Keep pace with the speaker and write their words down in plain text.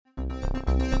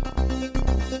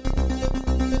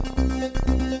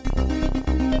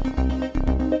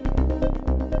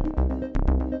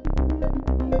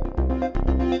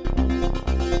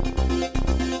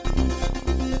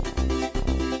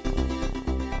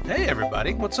Hey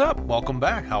everybody, what's up? Welcome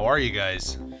back. How are you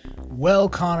guys? Well,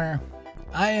 Connor,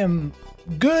 I am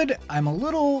good. I'm a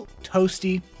little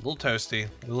toasty. A little toasty,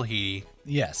 a little heaty.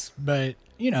 Yes, but,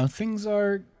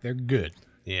 they're good.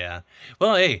 Yeah.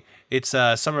 Well, hey, it's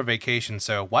summer vacation,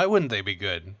 so why wouldn't they be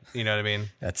good? You know what I mean?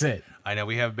 That's it. I know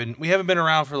we haven't been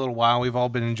around for a little while. We've all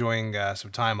been enjoying some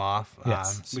time off.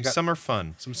 Yes. We got Summer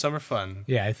fun. some summer fun.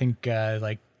 Yeah, I think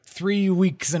like 3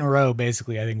 weeks in a row,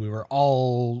 basically, I think we were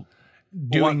all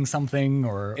doing something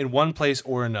or... In one place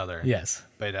or another. Yes.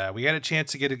 But we got a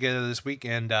chance to get together this week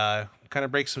and kind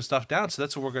of break some stuff down, so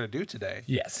that's what we're going to do today.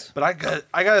 Yes. But I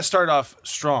got to start off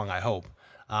strong, I hope.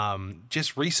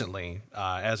 Just recently,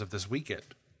 as of this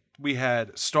weekend, we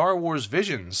had Star Wars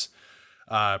Visions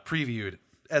previewed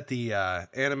at the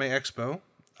Anime Expo.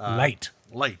 Light.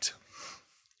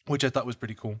 Which I thought was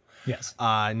pretty cool. Yes.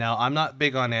 Now, I'm not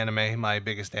big on anime. My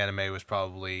biggest anime was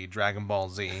probably Dragon Ball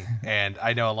Z. And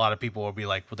I know a lot of people will be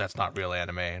like, well, that's not real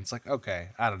anime. And it's like, okay,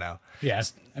 I don't know.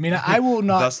 Yes. I mean, I will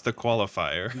not... Thus the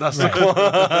qualifier.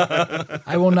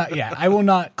 I will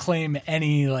not claim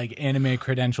any, like, anime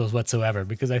credentials whatsoever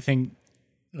because I think,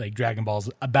 like, Dragon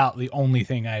Ball's about the only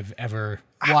thing I've ever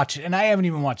watched, and I haven't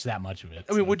even watched that much of it.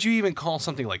 I mean, would you even call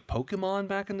something like Pokemon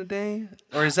back in the day?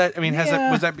 Or is that, I mean,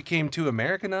 was that became too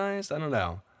Americanized? I don't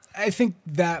know. I think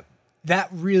that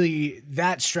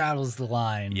straddles the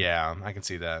line. Yeah, I can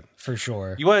see that. For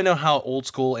sure. You want to know how old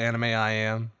school anime I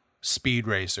am? Speed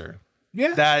Racer.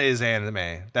 Yeah. That is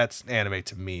anime. That's anime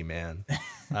to me, man.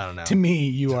 I don't know. To me,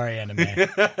 you are anime.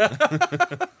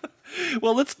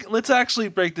 Well, let's actually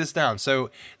break this down. So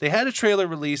they had a trailer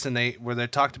release, and where they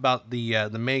talked about the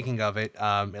making of it.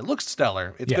 It looks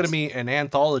stellar. It's going to be an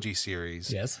anthology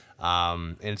series. Yes.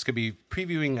 And it's going to be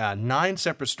previewing 9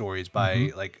 separate stories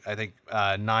by I think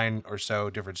 9 or so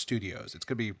different studios. It's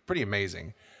going to be pretty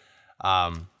amazing.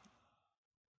 Got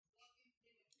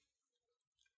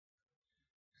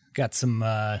some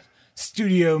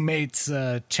studio mates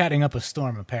chatting up a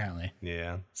storm, apparently.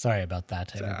 Yeah. Sorry about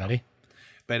that, everybody.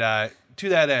 But to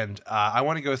that end, I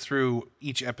want to go through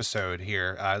each episode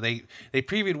here. They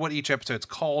previewed what each episode's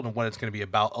called and what it's going to be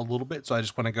about a little bit. So I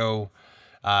just want to go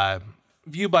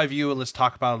view by view and let's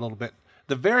talk about it a little bit.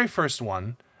 The very first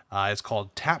one is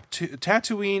called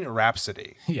Tatooine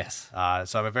Rhapsody. Yes.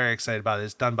 So I'm very excited about it.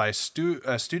 It's done by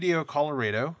Studio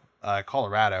Colorado. I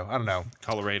don't know.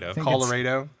 Colorado.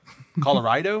 Colorado?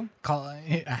 I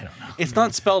don't know. It's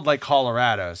not spelled like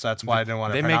Colorado, so that's why I didn't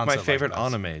want to They pronounce make it my like favorite this.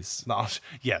 animes. No,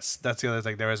 yes, that's the other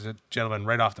thing. There was a gentleman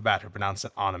right off the bat who pronounced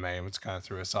it anime, which kind of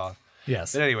threw us off.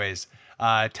 Yes. But anyways,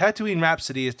 Tatooine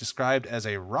Rhapsody is described as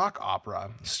a rock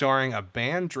opera starring a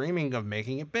band dreaming of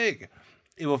making it big.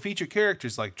 It will feature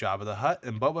characters like Jabba the Hutt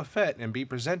and Boba Fett and be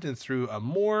presented through a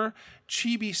more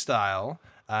chibi style.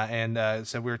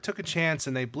 So we took a chance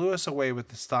and they blew us away with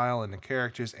the style and the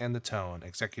characters and the tone,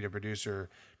 executive producer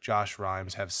Josh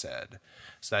Rhimes have said.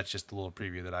 So that's just a little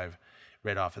preview that I've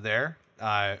read off of there.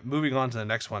 Moving on to the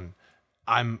next one.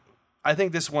 I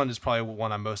think this one is probably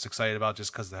one I'm most excited about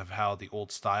just because of how the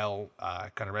old style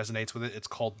kind of resonates with it. It's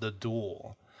called The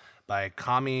Duel by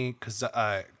Kamikaze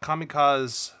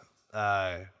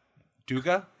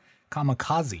Duga?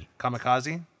 Kamikaze?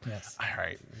 Yes. All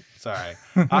right. Sorry.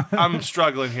 I'm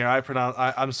struggling here.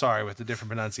 I'm sorry with the different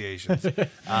pronunciations.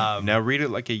 Now read it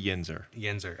like a Yinzer.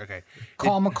 Yinzer. Okay.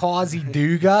 Kamikaze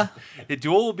Duga. The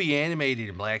duel will be animated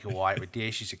in black and white with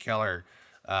dashes of color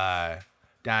down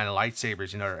the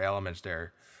lightsabers and other elements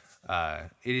there.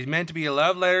 It is meant to be a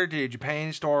love letter to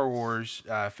Japan's Star Wars,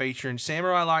 featuring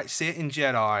samurai like Sith and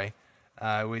Jedi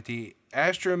with the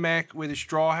astromech with a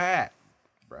straw hat,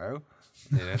 bro.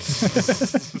 Yeah.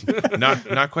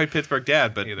 not quite Pittsburgh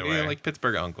dad, but Either way. like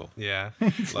Pittsburgh uncle. Yeah.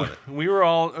 Love it. We were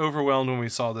all overwhelmed when we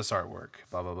saw this artwork,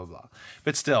 blah, blah, blah, blah.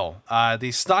 But still,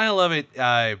 the style of it,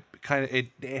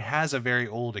 it has a very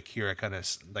old Akira kind of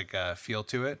like feel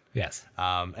to it. Yes.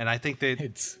 And I think that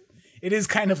It is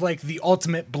kind of like the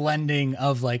ultimate blending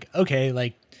of like, okay,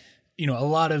 like, a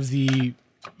lot of the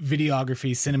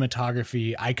videography,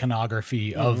 cinematography,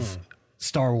 iconography of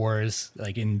Star Wars,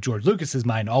 like in George Lucas's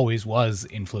mind, always was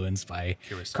influenced by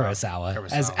Kurosawa.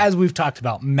 As we've talked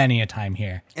about many a time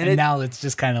here. And now it's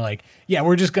just kind of like, yeah,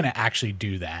 we're just going to actually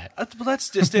do that. But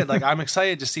that's just it. Like, I'm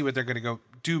excited to see what they're going to go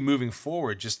do moving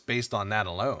forward just based on that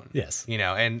alone. Yes.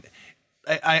 And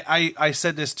I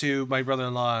said this to my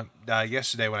brother-in-law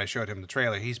yesterday when I showed him the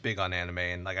trailer. He's big on anime,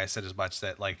 and like I said as much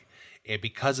that like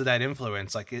because of that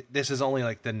influence, like this is only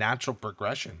like the natural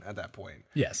progression at that point.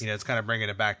 Yes. It's kind of bringing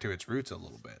it back to its roots a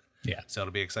little bit. Yeah. So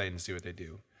it'll be exciting to see what they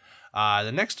do.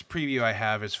 The next preview I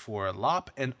have is for Lop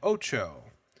and Ocho.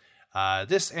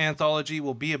 This anthology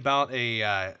will be about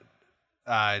a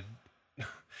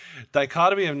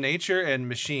Dichotomy of nature and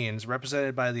machines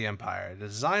represented by the Empire. The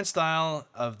design style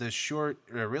of this short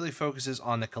really focuses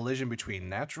on the collision between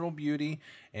natural beauty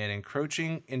and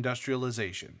encroaching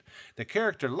industrialization. The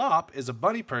character Lop is a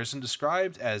bunny person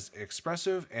described as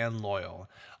expressive and loyal.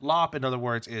 Lop, in other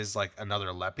words, is like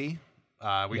another Leppy.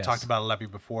 We talked about Leppy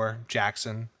before.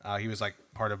 Jackson. He was like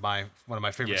part of one of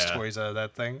my favorite stories out of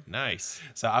that thing. Nice.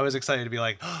 So I was excited to be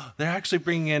like, oh, they're actually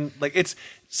bringing in like it's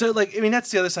so like I mean that's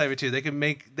the other side of it too. They can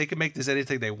make this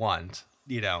anything they want,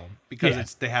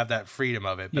 because they have that freedom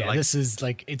of it. But like, this is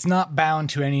like it's not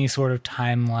bound to any sort of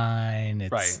timeline.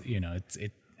 It's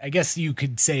right. I guess you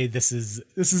could say this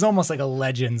is almost like a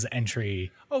Legends entry.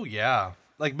 Oh yeah.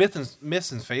 Like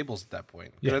myths and fables at that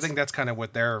point. Yes. I think that's kind of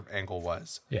what their angle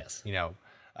was. Yes.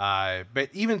 But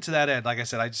even to that end, like I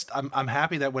said, I'm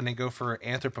happy that when they go for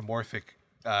anthropomorphic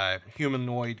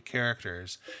humanoid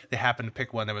characters, they happen to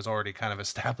pick one that was already kind of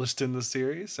established in the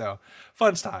series. So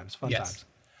fun times.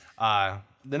 The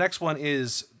next one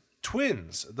is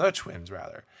The Twins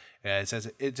rather. It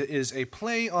says it is a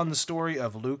play on the story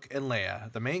of Luke and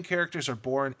Leia. The main characters are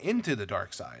born into the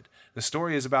dark side. The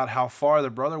story is about how far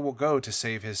the brother will go to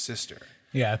save his sister.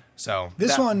 Yeah. So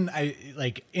this one, I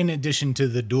like. In addition to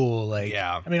the duel, like,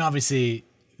 yeah. I mean, obviously,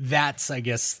 that's I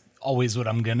guess always what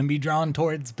I'm gonna be drawn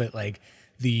towards. But like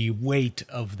the weight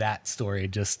of that story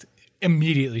just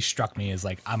immediately struck me as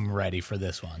like I'm ready for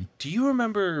this one. Do you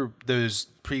remember those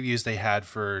previews they had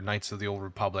for Knights of the Old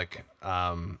Republic?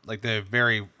 Like the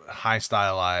very high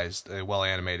stylized, well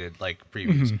animated like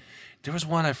previews. Mm-hmm. There was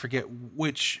one, I forget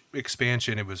which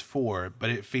expansion it was for, but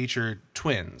it featured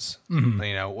twins. Mm-hmm.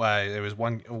 There was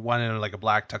one in like a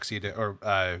black tuxedo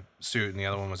or suit, and the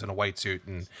other one was in a white suit.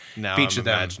 And now featured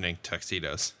I'm imagining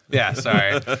tuxedos. Yeah,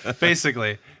 sorry.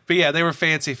 Basically. But yeah, they were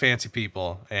fancy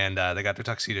people, and they got their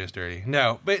tuxedos dirty.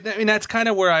 No, but I mean, that's kind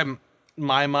of where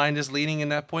my mind is leaning in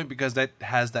that point, because that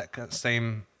has that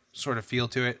same sort of feel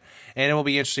to it. And it will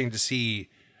be interesting to see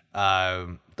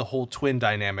the whole twin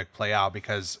dynamic play out,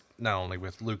 because not only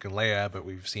with Luke and Leia, but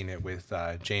we've seen it with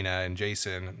Jaina and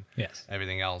Jason and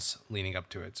everything else leading up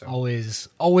to it. So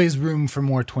always room for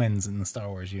more twins in the Star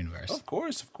Wars universe. Of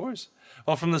course.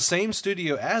 Well, from the same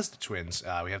studio as the twins,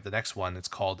 we have the next one. It's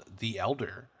called The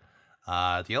Elder.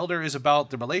 The Elder is about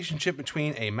the relationship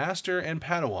between a master and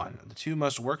Padawan. The two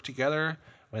must work together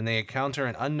when they encounter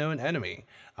an unknown enemy.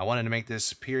 I wanted to make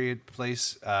this period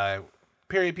piece with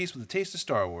a taste of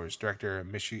Star Wars. Director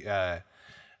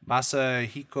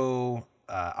Masahiko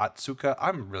Atsuka.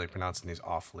 I'm really pronouncing these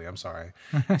awfully. I'm sorry.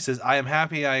 He says, I am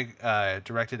happy I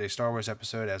directed a Star Wars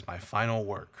episode as my final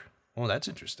work. Oh, that's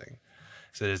interesting.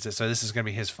 So this is going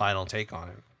to be his final take on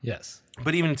it. Yes.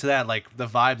 But even to that, like the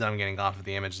vibe that I'm getting off of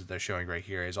the image that they're showing right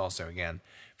here is also, again,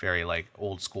 very like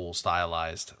old school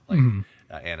stylized like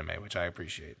anime, which I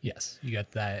appreciate. Yes, you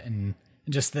got that. And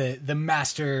just the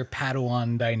master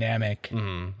Padawan dynamic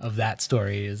of that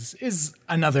story is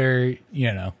another,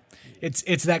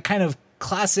 it's that kind of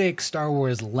classic Star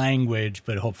Wars language,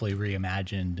 but hopefully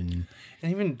reimagined and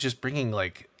even just bringing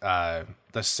like the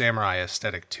samurai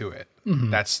aesthetic to it.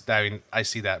 I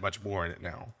see that much more in it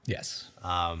now. Yes.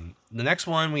 The next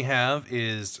one we have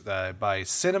is by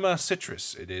Cinema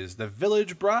Citrus. It is The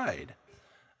Village Bride.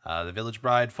 The Village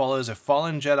Bride follows a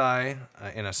fallen Jedi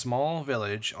in a small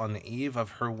village on the eve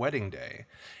of her wedding day.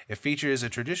 It features a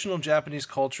traditional Japanese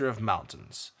culture of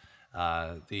mountains.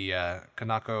 The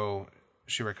Kanako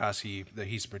Shirakashi,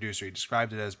 he's the producer, he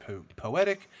described it as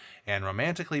poetic and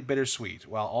romantically bittersweet,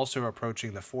 while also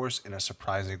approaching the Force in a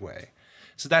surprising way.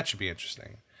 So that should be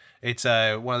interesting. It's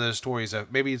one of those stories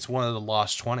of maybe it's one of the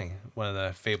Lost 20, one of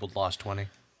the fabled Lost 20.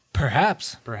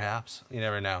 Perhaps. You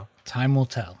never know. Time will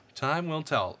tell.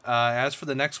 As for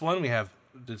the next one, we have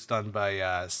it's done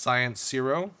by Science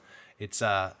Zero. It's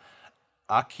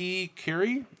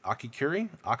Akakiri. I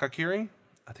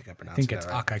think I pronounced it. It's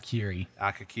right.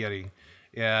 Akakiri.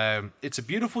 It's a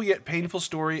beautiful yet painful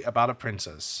story about a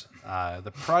princess.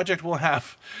 The project will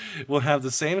have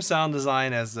the same sound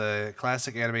design as the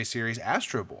classic anime series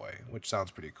Astro Boy, which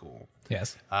sounds pretty cool.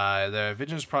 Yes. The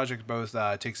Visions project both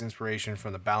takes inspiration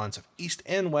from the balance of East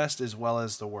and West, as well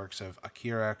as the works of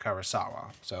Akira Kurosawa.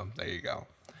 So there you go.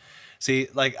 See,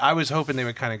 like I was hoping they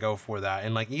would kind of go for that,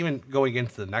 and like even going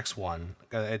into the next one,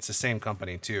 it's the same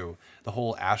company too. The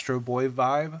whole Astro Boy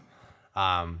vibe.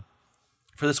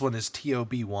 For this one is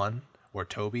TOB1, or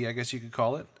Toby, I guess you could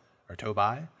call it, or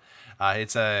Tobai.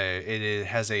 It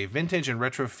has a vintage and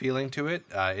retro feeling to it.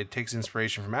 It takes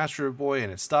inspiration from Astro Boy in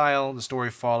its style. The story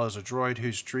follows a droid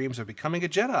whose dreams of becoming a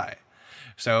Jedi.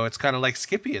 So it's kind of like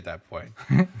Skippy at that point.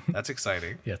 That's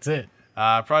exciting. That's it.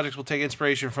 Projects will take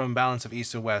inspiration from Balance of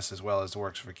East and West, as well as the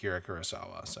works of Akira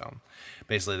Kurosawa. So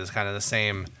basically, there's kind of the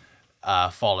same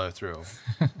follow through.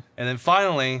 And then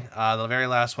finally, the very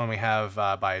last one we have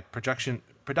by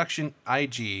Production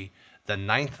IG, The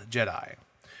Ninth Jedi.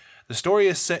 The story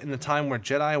is set in the time where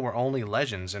Jedi were only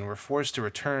legends and were forced to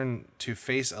return to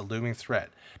face a looming threat.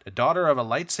 The daughter of a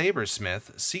lightsaber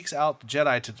smith seeks out the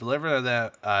Jedi to deliver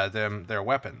them their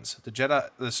weapons.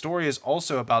 The story is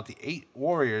also about the 8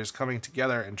 warriors coming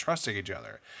together and trusting each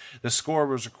other. The score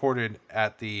was recorded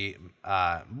at the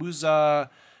Musa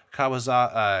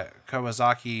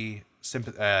Kawasaki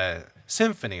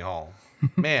Symphony Hall.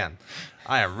 Man,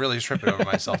 I am really tripping over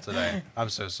myself today. I'm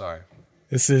so sorry.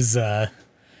 This is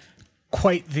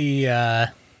quite the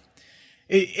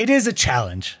it is a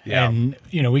challenge. Yeah. And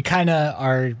we kind of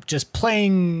are just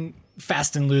playing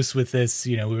fast and loose with this.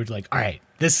 We were like, all right,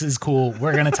 this is cool,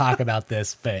 we're gonna talk about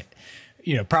this, but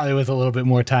probably with a little bit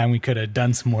more time we could have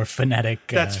done some more phonetic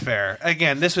That's fair.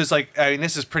 Again, this was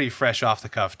this is pretty fresh off the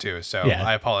cuff too, so Yeah.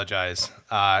 I apologize.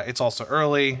 It's also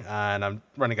early and I'm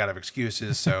running out of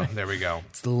excuses, so there we go.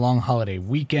 it's the long holiday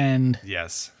weekend.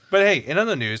 Yes. But hey, in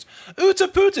other news, Oota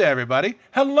Poota, everybody.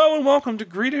 Hello and welcome to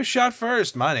Greeters Shot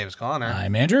First. My name's Connor.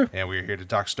 I'm Andrew. And we're here to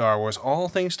talk Star Wars, all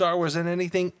things Star Wars and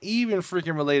anything even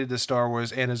freaking related to Star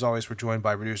Wars. And as always, we're joined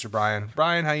by producer Brian.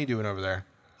 Brian, how you doing over there?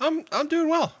 I'm doing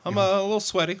well. I'm a little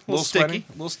sweaty, a little sticky. Sweaty,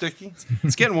 a little sticky.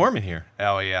 It's getting warm in here.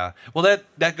 Oh, yeah. Well,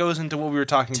 that goes into what we were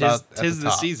talking about at Tis the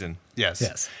top. season.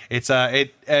 Yes. It's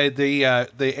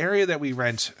the area that we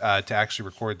rent to actually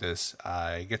record this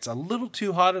gets a little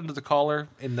too hot under the collar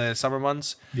in the summer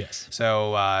months. Yes.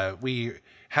 So we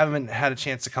haven't had a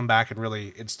chance to come back and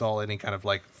really install any kind of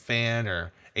fan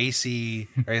or AC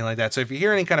or anything like that. So if you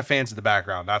hear any kind of fans in the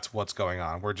background, that's what's going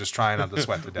on. We're just trying not to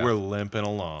sweat to death. We're limping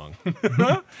along.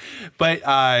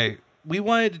 But we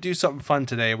wanted to do something fun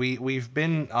today. We've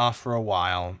been off for a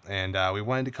while, and we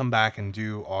wanted to come back and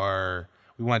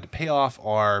we wanted to pay off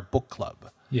our book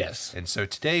club. Yes. And so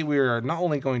today we are not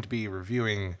only going to be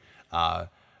reviewing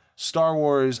Star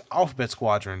Wars Alphabet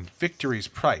Squadron Victory's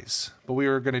Price, but we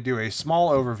are going to do a small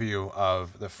overview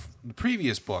of the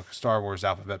previous book, Star Wars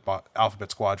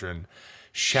Alphabet Squadron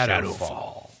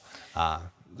Shadowfall.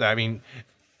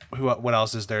 What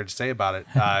else is there to say about it?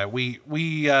 We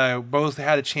both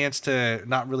had a chance to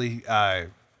not really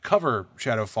cover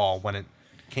Shadowfall when it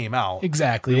came out.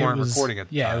 Exactly. We weren't recording it.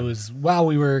 Yeah, it was while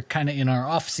we were kind of in our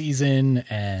off season,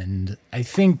 and I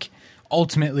think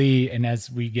ultimately, and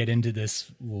as we get into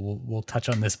this, we'll touch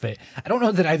on this, but I don't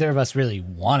know that either of us really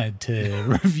wanted to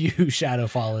review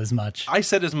Shadowfall as much. I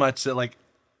said as much that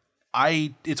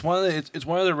it's one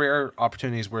of the rare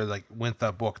opportunities where with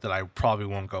a book that I probably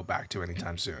won't go back to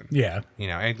anytime soon. Yeah.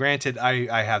 And granted,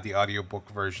 I have the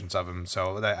audiobook versions of them,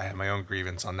 so that I have my own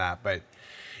grievance on that, but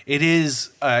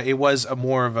it was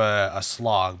more of a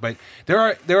slog. But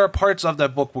there are parts of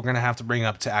that book we're going to have to bring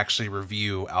up to actually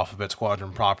review Alphabet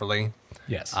Squadron properly.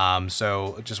 Yes.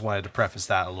 So just wanted to preface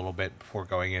that a little bit before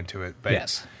going into it. But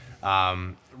yes.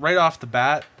 Right off the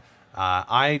bat,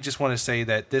 I just want to say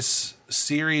that this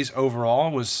series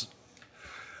overall was,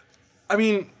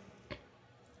 I'd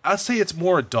say it's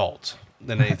more adult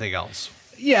than anything else.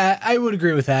 Yeah, I would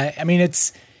agree with that.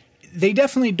 They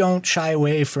definitely don't shy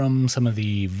away from some of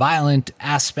the violent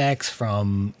aspects,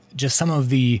 from just some of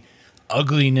the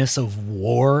ugliness of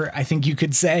war, I think you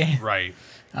could say. Right.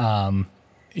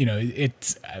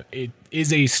 It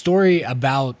is a story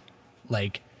about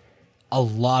a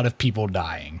lot of people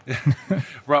dying.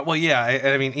 Right. Well,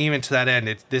 yeah. Even to that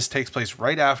end, this takes place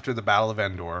right after the Battle of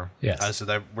Endor. Yes. So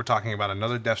that we're talking about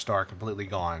another Death Star completely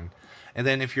gone. And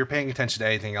then if you're paying attention to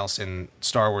anything else in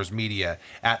Star Wars media,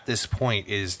 at this point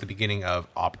is the beginning of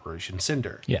Operation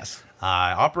Cinder. Yes.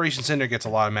 Operation Cinder gets a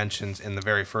lot of mentions in the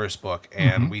very first book,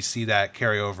 and we see that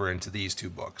carry over into these two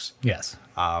books. Yes.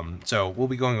 So we'll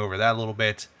be going over that a little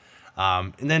bit.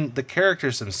 And then the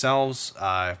characters themselves,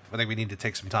 I think we need to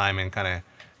take some time and kind of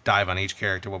dive on each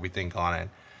character, what we think on it.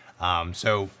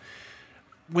 So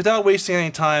without wasting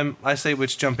any time, I say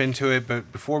let's jump into it.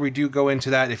 But before we do go into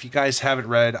that, if you guys haven't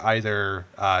read either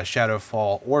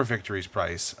Shadowfall or Victory's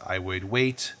Price, I would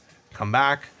wait, come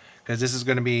back, because this is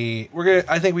going to be...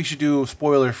 I think we should do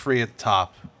spoiler-free at the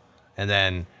top, and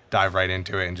then dive right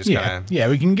into it and just kind of... Yeah,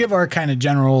 we can give our kind of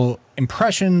general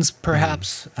impressions,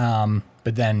 perhaps,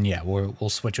 but then, we'll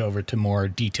switch over to more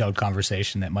detailed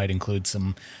conversation that might include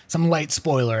some light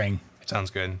spoilering. Sounds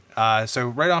good. So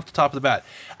right off the top of the bat,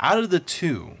 out of the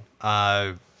two,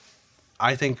 I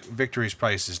think Victory's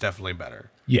Price is definitely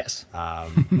better. Yes.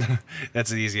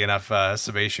 That's an easy enough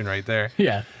summation right there.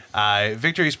 Yeah.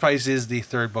 Victory's Price is the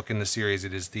third book in the series.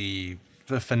 It is the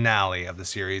the finale of the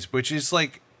series, which is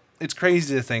like, it's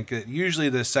crazy to think that usually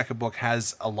the second book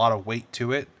has a lot of weight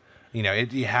to it. You know,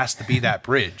 it has to be that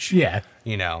bridge. Yeah.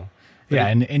 You know. Yeah,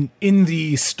 and in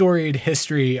the storied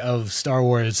history of Star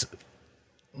Wars,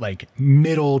 like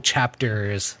middle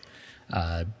chapters,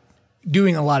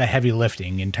 doing a lot of heavy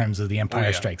lifting in terms of The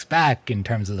Empire Strikes Back, in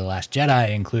terms of The Last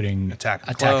Jedi, including Attack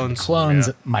of the Clones,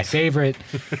 my favorite.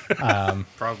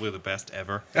 Probably the best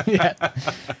ever. Yeah.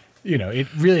 You know, it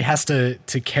really has to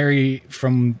carry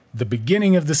from the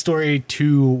beginning of the story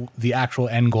to the actual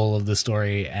end goal of the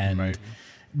story. And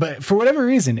but for whatever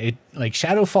reason, it like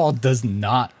Shadowfall does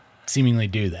not seemingly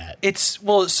do that.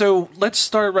 So let's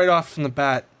start right off from the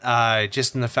bat,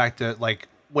 just in the fact that like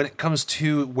when it comes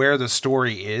to where the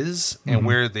story is and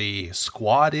where the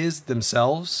squad is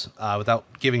themselves, without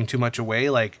giving too much away,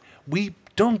 like we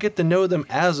don't get to know them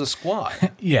as a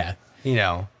squad. Yeah. You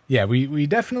know. Yeah, we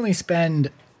definitely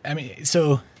spend, I mean,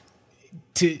 so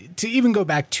to even go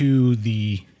back to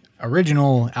the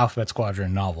original Alphabet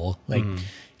Squadron novel, like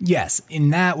yes,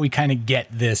 in that we kind of get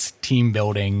this team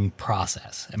building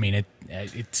process. I mean,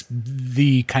 it's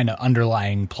the kind of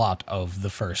underlying plot of the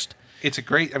first. It's a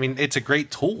great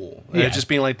tool. Yeah. Just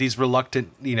being like these reluctant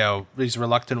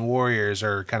warriors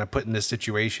are kind of put in this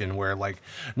situation where like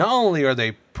not only are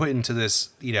they put into this,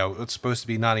 you know, it's supposed to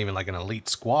be not even like an elite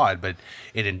squad, but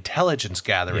an intelligence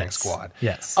gathering squad.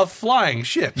 Yes. Of flying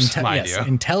ships, mind you.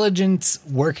 Intelligence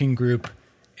working group,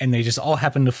 and they just all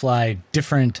happen to fly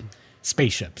different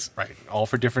spaceships. Right. All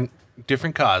for different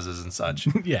causes and such.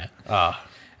 Yeah.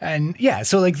 And yeah,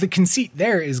 so like the conceit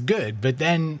there is good, but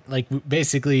then like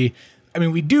basically, I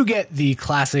mean, we do get the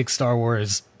classic Star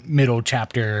Wars middle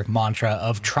chapter mantra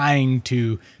of trying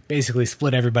to basically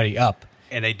split everybody up.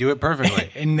 And they do it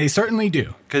perfectly. And they certainly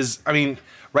do. Because, I mean,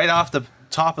 right off the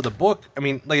top of the book, I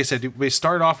mean, like I said, we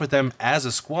start off with them as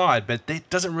a squad, but it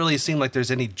doesn't really seem like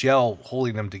there's any gel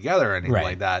holding them together or anything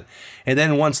like that. And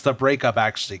then once the breakup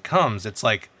actually comes, it's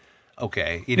like,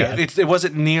 okay, you know, it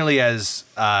wasn't nearly as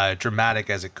dramatic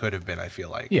as it could have been, I feel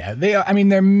like. Yeah, they are, I mean,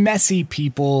 they're messy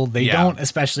people. They don't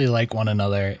especially like one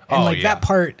another. And that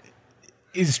part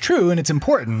is true and it's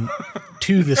important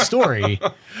to the story.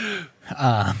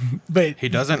 But he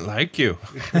doesn't like you.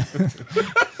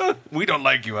 We don't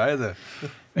like you either.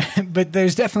 But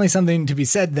there's definitely something to be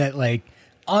said that, like,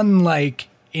 unlike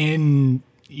in,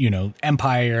 you know,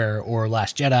 Empire or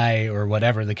Last Jedi or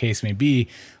whatever the case may be,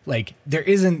 like, there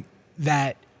isn't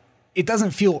that, it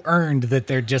doesn't feel earned that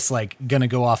they're just, like, gonna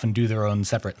go off and do their own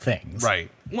separate things. Right.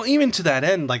 Well, even to that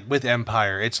end, like with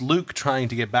Empire, it's Luke trying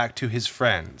to get back to his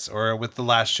friends. Or with The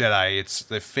Last Jedi, it's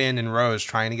the Finn and Rose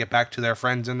trying to get back to their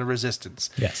friends in the Resistance.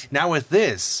 Yes. Now with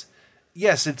this,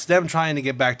 yes, it's them trying to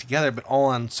get back together, but all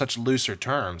on such looser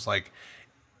terms. Like,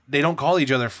 they don't call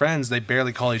each other friends. They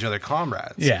barely call each other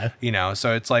comrades. Yeah. You know,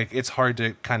 so it's like, it's hard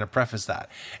to kind of preface that.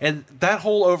 And that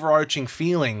whole overarching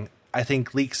feeling, I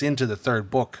think, leaks into the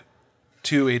third book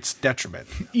to its detriment.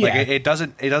 Yeah. Like, it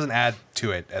doesn't add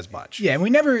to it as much. Yeah, we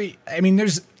never, I mean,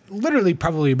 there's literally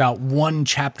probably about one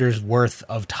chapter's worth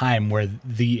of time where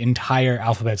the entire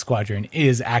Alphabet Squadron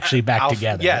is actually back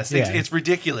together. Yes, it's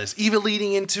ridiculous. Even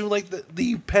leading into like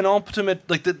the penultimate,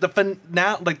 like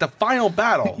the final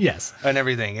battle. Yes. And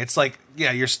everything. It's like,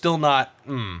 yeah, you're still not.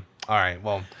 All right.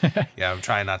 Well, yeah, I'm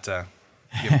trying not to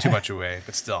give too much away,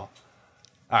 but still.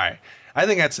 All right. I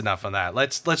think that's enough on that.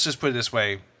 Let's just put it this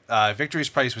way. Victory's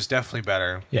Price was definitely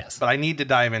better. Yes. But I need to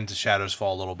dive into Shadows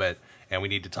Fall a little bit, and we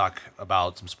need to talk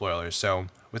about some spoilers. So,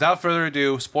 without further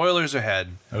ado, spoilers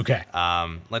ahead. Okay.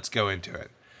 Let's go into it.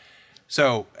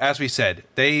 So, as we said,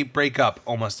 they break up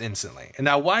almost instantly. And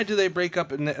now, why do they break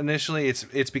up initially?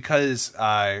 It's because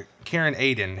Karen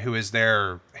Aiden, who is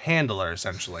their handler,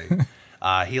 essentially,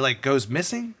 he like goes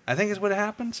missing, I think is what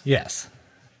happens. Yes.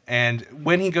 And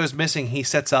when he goes missing, he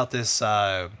sets out this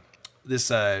like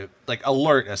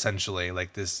alert, essentially,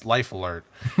 like this life alert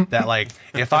that like,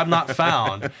 if I'm not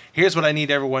found, here's what I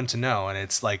need everyone to know. And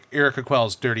it's like Yrica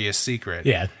Quell's dirtiest secret.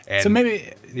 Yeah. And so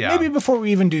maybe before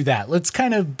we even do that, let's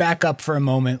kind of back up for a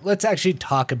moment. Let's actually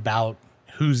talk about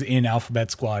who's in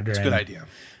Alphabet Squadron. It's a good idea.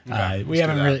 Okay, we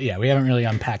haven't really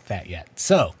unpacked that yet.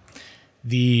 So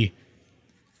the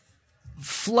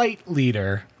flight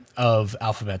leader of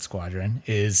Alphabet Squadron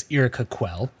is Yrica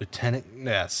Quell. Lieutenant,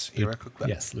 yes, Yrica Quell.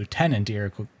 Yes, Lieutenant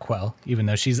Yrica Quell, even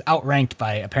though she's outranked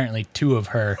by apparently two of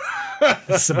her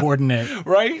subordinate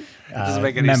right? Doesn't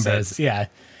make any members. sense. Yeah.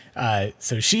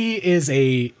 So she is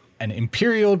an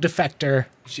Imperial defector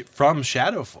from from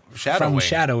Shadowing.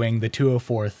 Shadowing, the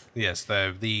 204th. Yes,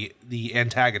 the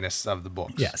antagonists of the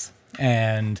books. Yes.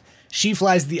 And she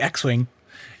flies the X-Wing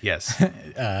Yes.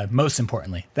 Most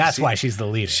importantly, that's why she's the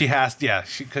leader. She has,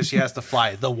 because she has to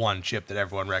fly the one ship that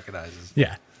everyone recognizes.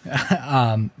 Yeah.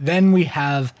 Then we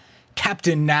have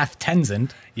Captain Nath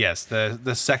Tenzin. Yes,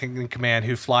 the second in command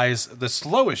who flies the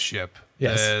slowest ship.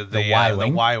 Yes, the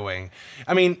Y-Wing. The Y-Wing.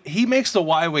 I mean, he makes the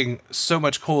Y-Wing so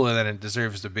much cooler than it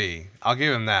deserves to be. I'll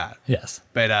give him that. Yes.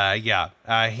 But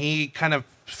he kind of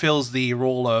fills the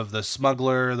role of the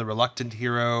smuggler, the reluctant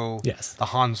hero, Yes. the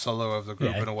Han Solo of the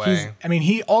group in a he's- way. I mean,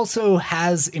 he also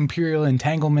has Imperial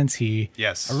entanglements. He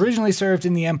Yes. originally served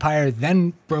in the Empire,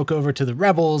 then broke over to the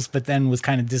Rebels, but then was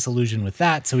kind of disillusioned with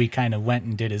that, so he kind of went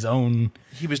and did his own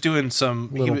He was doing some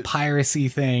little piracy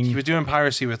thing. He was doing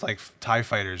piracy with like TIE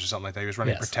fighters or something like that. He was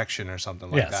running Yes. protection or something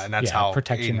like Yes. that. And that's Yeah, how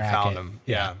protection Aiden found racket. him.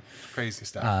 Yeah. Yeah. Crazy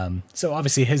stuff. So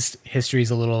obviously his history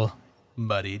is a little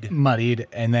muddied.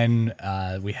 And then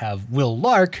we have Will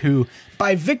Lark, who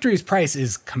by victory's price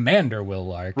is Commander Will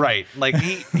Lark. Right. Like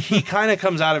he kind of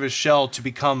comes out of his shell to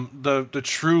become the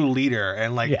true leader.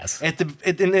 And like Yes.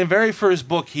 in the very first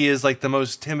book, he is like the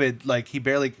most timid, like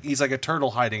he's like a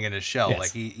turtle hiding in his shell. Yes.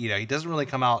 Like he doesn't really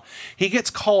come out. He gets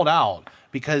called out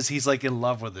because he's like in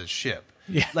love with his ship.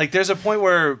 Yeah. Like there's a point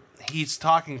where he's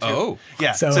talking to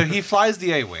yeah. So- So he flies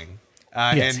the A-Wing.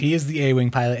 Yes, he is the A-Wing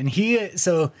pilot, and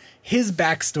so his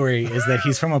backstory is that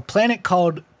he's from a planet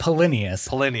called Polinius.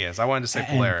 Polinius. I wanted to say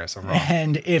Polaris. I'm wrong.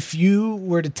 And if you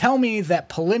were to tell me that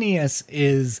Polinius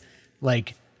is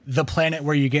like the planet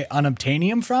where you get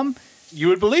unobtainium from, You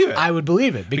would believe it. I would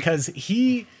believe it, because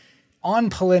on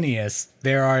Polinius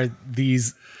there are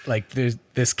these there's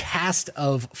this cast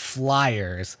of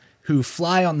flyers who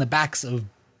fly on the backs of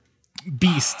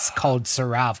beasts called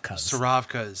Saravkas.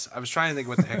 Saravkas. I was trying to think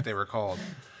what the heck they were called.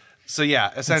 So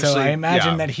yeah, essentially. So I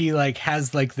imagine yeah. that he has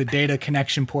the data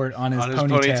connection port on his on his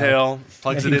ponytail.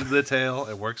 plugs it into the tail.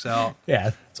 It works out.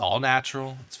 Yeah. It's all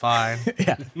natural. It's fine.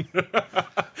 Yeah.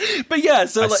 But yeah,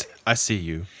 so I see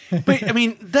you. but I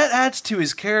mean that adds to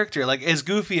his character. Like as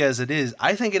goofy as it is,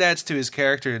 I think it adds to his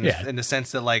character in the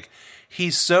sense that like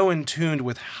he's so in tune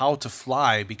with how to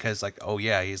fly because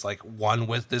he's like one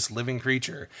with this living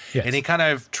creature. Yes. And he kind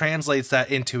of translates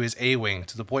that into his A-Wing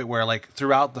to the point where like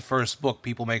throughout the first book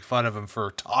people make fun of him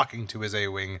for talking to his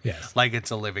A-Wing like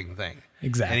it's a living thing.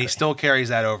 Exactly. And he still carries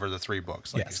that over the 3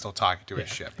 books. Like Yes. he's still talking to his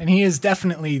ship. And he is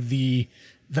definitely the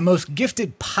most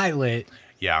gifted pilot.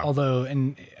 Yeah. Although,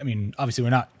 and I mean, obviously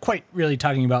we're not quite really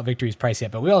talking about Victory's Price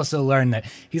yet, but we also learned that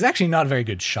he's actually not a very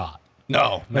good shot.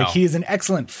 No. He's an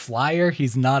excellent flyer.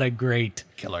 He's not a great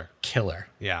killer.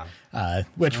 Yeah.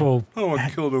 Which will... I don't want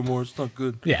to kill no more. It's not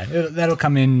good. Yeah, that'll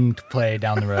come into play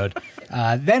down the road.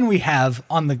 Then we have,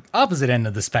 on the opposite end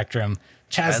of the spectrum,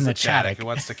 Chasna Chaddock, who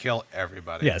wants to kill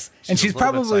everybody. Yes, and she's a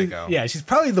little probably bit psycho. she's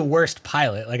probably the worst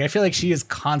pilot. Like I feel like she is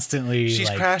constantly She's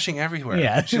crashing everywhere.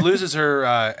 Yeah. She loses her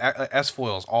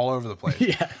S-foils all over the place.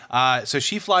 Yeah. So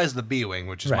she flies the B-Wing,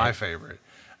 which is Right. my favorite.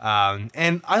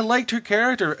 And I liked her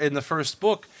character in the first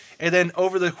book. And then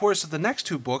over the course of the next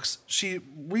 2 books, she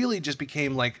really just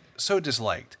became like so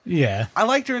disliked. Yeah. I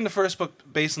liked her in the first book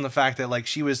based on the fact that like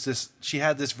she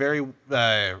had this very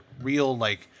real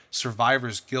like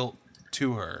survivor's guilt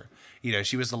to her. You know,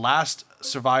 she was the last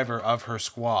survivor of her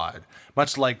squad,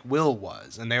 much like Will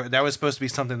was, and that was supposed to be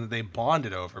something that they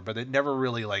bonded over, but it never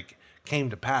really like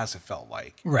came to pass. It felt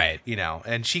like, Right. You know,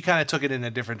 and she kind of took it in a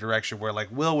different direction where like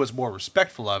Will was more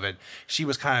respectful of it. She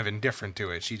was kind of indifferent to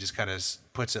it. She just kind of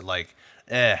puts it like,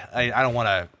 I don't want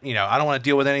to, I don't want to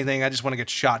deal with anything. I just want to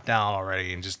get shot down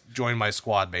already and just join my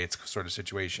squad mates sort of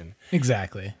situation.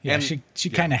 Exactly. Yeah. And- she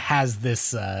kind of has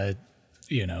this,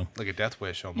 Like a death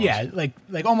wish almost. yeah, like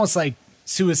almost like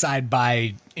suicide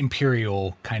by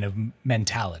imperial kind of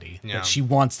mentality. Yeah. That she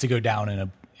wants to go down in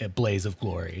a blaze of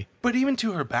glory. But even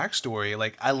to her backstory,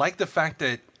 like I like the fact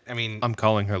that I'm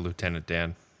calling her Lieutenant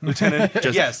Dan. Lieutenant.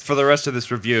 Just yes, for the rest of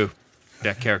this review,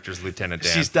 that character's Lieutenant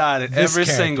Dan. she's died in This every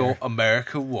character. single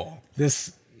American war.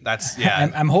 This That's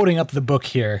I'm holding up the book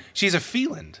here. She's a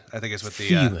Feland, I think is what the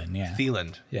Feland, yeah.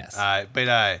 Feland. Yes.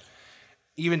 But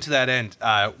even to that end,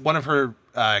 one of her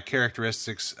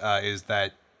characteristics is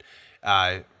that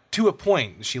to a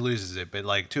point she loses it, but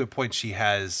like to a point she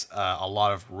has a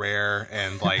lot of rare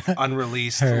and like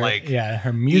unreleased Her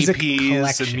music EPs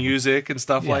collection. and music and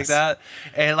stuff like Yes. that.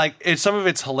 And like some of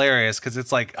it's hilarious because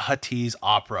it's like Huttese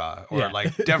opera or Yeah.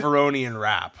 like Deveronian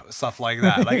rap, stuff like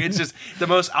that. Like it's just the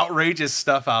most outrageous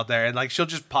stuff out there. And like she'll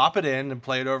just pop it in and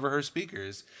play it over her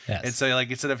speakers. Yes. And so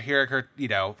like instead of hearing her,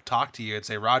 talk to you and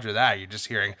say Roger that, you're just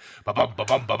hearing ba bum ba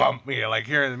bum ba bum, like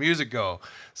hearing the music go.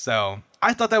 So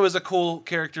I thought that was a cool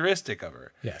characteristic of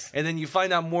her. Yes. And then you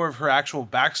find out more of her actual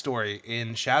backstory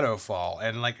in Shadowfall,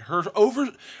 and like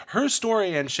her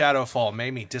story in Shadowfall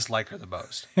made me dislike her the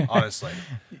most, honestly.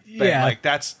 But, Yeah. like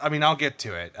I'll get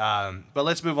to it. But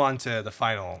let's move on to the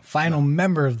final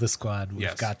member of the squad. We've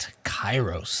Yes. got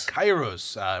Kairos.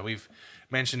 Kairos. We've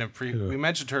mentioned we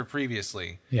mentioned her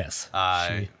previously. Yes.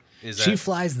 She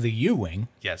flies the U-wing.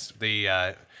 Yes,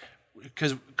 because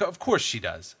of course she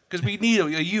does. Because we need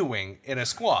a U-wing in a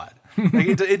squad. Like,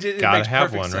 it Gotta makes have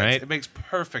perfect one, sense. right? It makes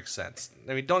perfect sense.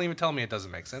 I mean, don't even tell me it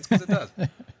doesn't make sense, because it does.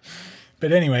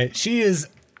 But anyway, she is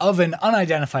of an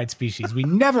unidentified species. We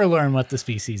never learn what the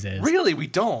species is. Really, we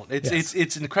don't. Yes.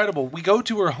 It's incredible. We go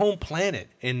to her home planet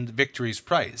in Victory's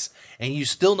Price, and you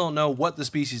still don't know what the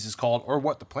species is called or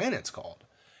what the planet's called.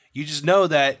 You just know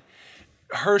that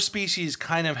her species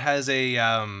kind of has a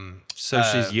So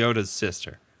she's Yoda's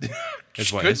sister.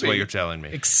 Is what be. you're telling me.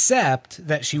 Except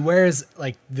that she wears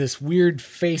like this weird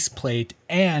faceplate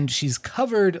and she's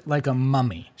covered like a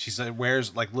mummy. She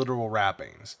wears like literal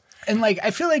wrappings. And like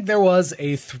I feel like there was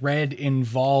a thread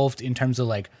involved in terms of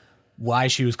like why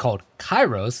she was called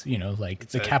Kairos, like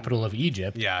the capital of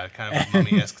Egypt. Yeah, kind of a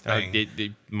mummy-esque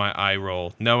thing. My eye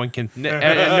roll. No one can.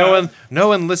 No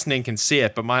one listening can see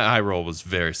it, but my eye roll was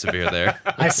very severe there.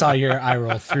 I saw your eye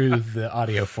roll through the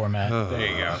audio format. There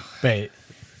you go. But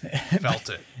Felt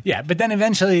it. yeah, but then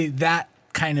eventually that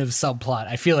kind of subplot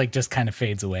I feel like just kind of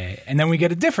fades away, and then we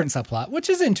get a different subplot,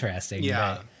 which is interesting.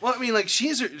 Yeah. but- Well, I mean, like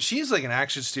she's like an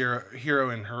action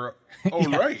hero in her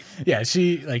own right. yeah,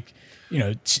 she like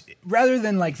rather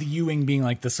than like the U-wing being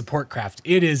like the support craft,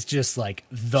 it is just like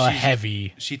the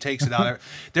heavy. She takes it out.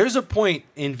 There's a point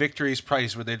in Victory's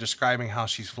Price where they're describing how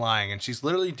she's flying, and she's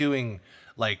literally doing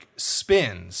like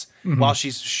spins while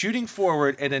she's shooting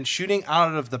forward and then shooting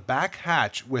out of the back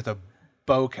hatch with a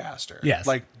bowcaster. Yes,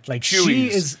 like she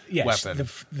Chewie's is weapon.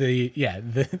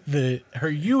 Her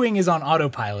U-wing is on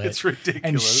autopilot. It's ridiculous.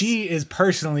 and she is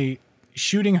personally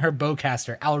shooting her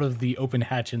bowcaster out of the open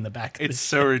hatch in the back. Of It's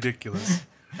so ridiculous.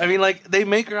 I mean, like they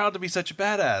make her out to be such a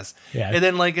badass, Yeah. and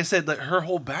then like I said, like, her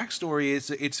whole backstory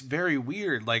it's very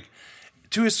weird. Like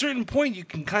to a certain point, you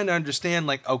can kind of understand,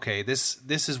 like, okay, this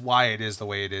is why it is the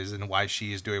way it is, and why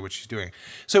she is doing what she's doing.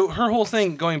 So her whole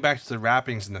thing, going back to the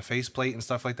wrappings and the faceplate and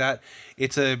stuff like that,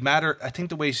 it's a matter. I think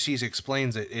the way she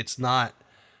explains it, it's not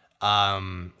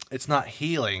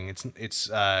healing. It's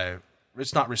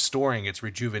not restoring. It's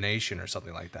rejuvenation or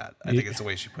something like that. I think it's the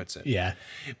way she puts it. yeah.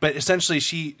 But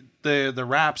essentially, the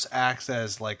wraps acts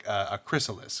as like a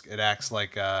chrysalis. It acts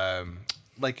like a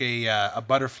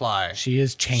butterfly. She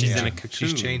is changing. She's in a cocoon.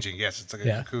 She's changing. Yes, it's like a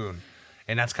Yeah. cocoon,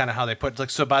 and that's kind of how they put. Like,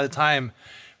 so by the time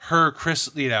her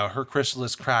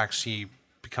chrysalis cracks, she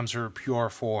becomes her pure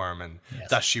form, and Yes.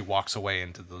 thus she walks away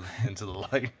into the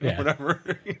light, Yeah. or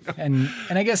whatever. And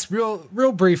I guess real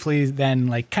briefly then,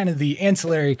 like kind of the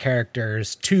ancillary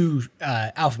characters to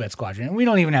Alphabet Squadron. And we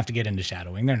don't even have to get into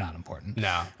shadowing; they're not important.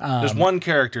 No, there's one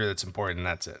character that's important. And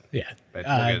that's it. Yeah, But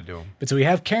we'll get to him. But so we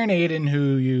have Karen Aiden,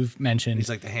 who you've mentioned. He's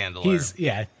like the handler.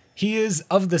 He is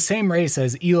of the same race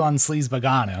as Elon Sleaze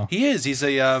Bogano. He is. He's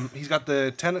got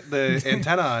the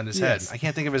antenna on his head. Yes. I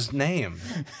can't think of his name.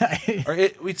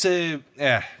 It's a.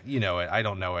 You know it. I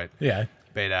don't know it. Yeah.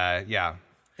 But yeah,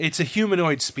 it's a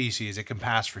humanoid species. It can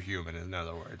pass for human. In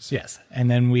other words. Yes. And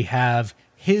then we have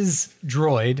his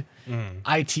droid,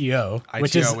 ITO,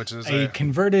 which is a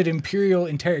converted Imperial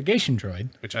interrogation droid.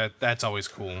 That's always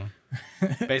cool.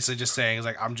 Basically, just saying is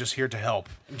like, I'm just here to help,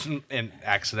 and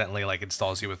accidentally like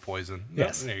installs you with poison.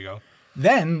 Yes. There you go.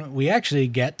 Then we actually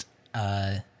get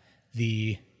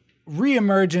the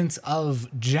reemergence of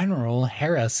General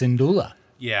Hera Syndulla.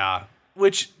 Yeah,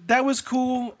 which that was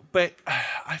cool, but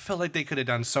I felt like they could have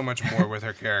done so much more with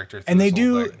her character. And they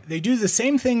do the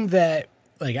same thing that,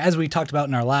 like, as we talked about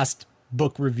in our last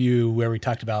book review where we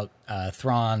talked about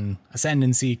Thrawn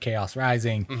Ascendancy, Chaos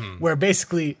Rising, where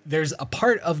basically there's a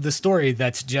part of the story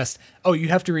that's just, oh, you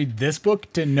have to read this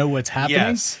book to know what's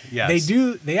happening. Yes.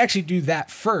 They actually do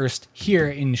that first here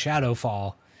in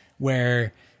Shadowfall,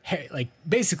 where like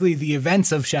basically the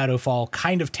events of Shadowfall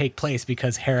kind of take place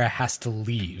because Hera has to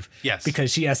leave. Yes.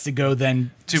 Because she has to go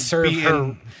then To serve be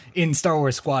her in Star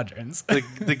Wars Squadrons.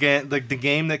 the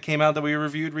game that came out that we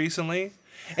reviewed recently.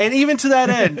 And even to that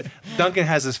end, Duncan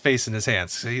has his face in his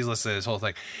hands. So he's listening to this whole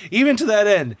thing. Even to that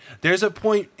end, there's a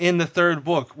point in the third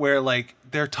book where like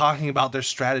they're talking about their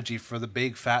strategy for the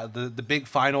big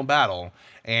final battle.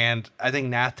 And I think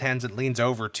Nath Tenzin leans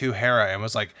over to Hera and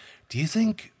was like, do you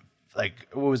think like,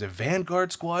 what was it,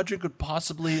 Vanguard Squadron could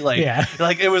possibly like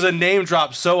it was a name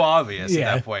drop so obvious at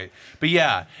that point. But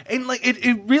yeah, and like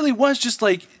it really was just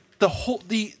like the whole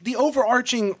the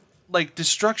overarching like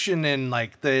destruction and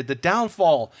like the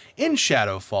downfall in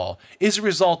Shadowfall is a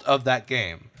result of that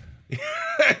game.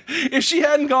 If she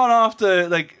hadn't gone off to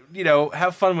like, you know,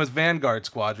 have fun with Vanguard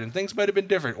Squadron, things might have been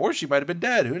different, or she might have been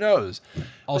dead. Who knows?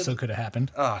 Also could have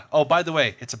happened. Oh, by the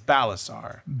way, it's a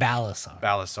Balasar. Balasar.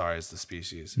 Balasar is the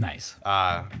species. Nice.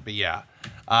 But yeah.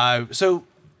 So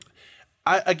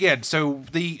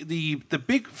the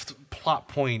big plot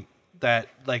point that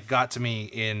like got to me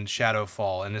in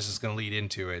Shadowfall, and this is going to lead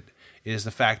into it, is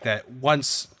the fact that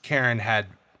once Karen had,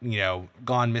 you know,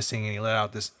 gone missing and he let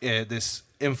out this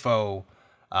info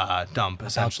dump,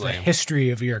 essentially. About the history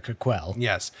of Erica Quell.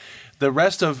 Yes. The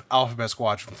rest of Alphabet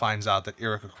Squadron finds out that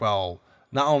Erica Quell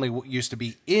not only used to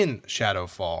be in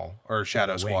Shadowfall or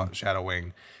Shadow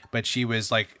Wing, but she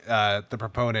was like the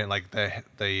proponent, like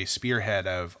the spearhead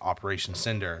of Operation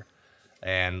Cinder.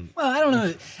 And well, I don't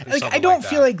know. Like, I don't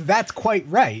feel like that's quite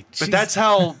right. But that's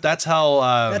how that's how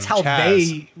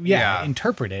Chaz, they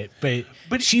interpret it.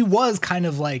 But she was kind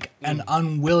of like an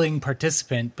unwilling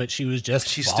participant, but she was just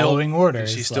following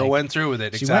orders. She still went through with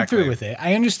it. She went through with it.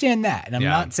 I understand that, and I'm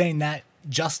not saying that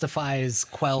justifies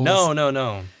Quell's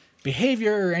no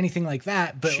behavior or anything like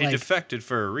that. But she defected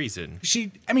for a reason.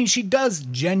 She does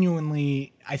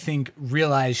genuinely, I think,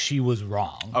 realize she was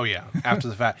wrong. Oh yeah, after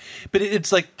the fact. But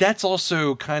it's like that's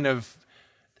also kind of,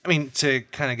 I mean, to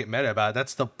kind of get meta about it,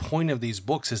 that's the point of these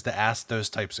books, is to ask those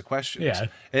types of questions. Yeah.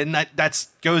 And that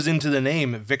goes into the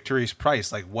name Victory's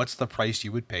Price. Like, what's the price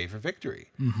you would pay for victory?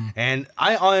 Mm-hmm. And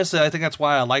I think that's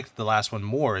why I liked the last one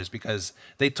more, is because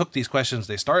they took these questions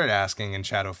they started asking in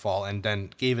Shadowfall and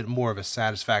then gave it more of a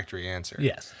satisfactory answer.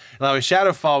 Yes. Now,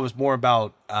 Shadowfall was more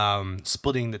about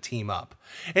splitting the team up.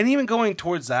 And even going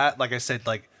towards that, like I said,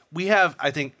 like we have, I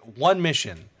think, one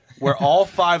mission where all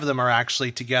 5 of them are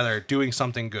actually together doing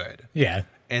something good. Yeah.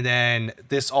 And then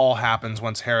this all happens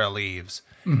once Hera leaves.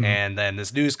 Mm-hmm. And then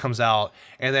this news comes out.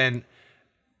 And then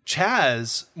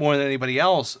Chaz, more than anybody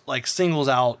else, like singles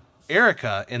out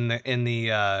Erica in the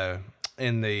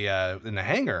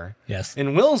hangar. Yes.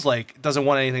 And Will's like doesn't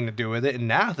want anything to do with it, and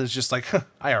Nath is just like,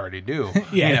 I already do.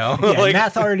 Yeah. You know? Yeah, like,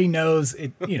 Nath already knows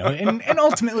it, you know, and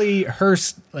ultimately her,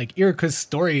 like, Erica's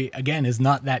story again is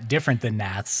not that different than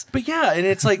Nath's. But yeah, and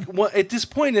it's like, well, at this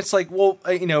point it's like, well,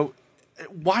 you know,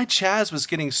 why Chaz was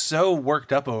getting so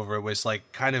worked up over it was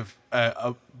like kind of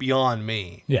beyond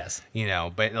me. Yes. You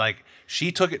know, but like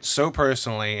she took it so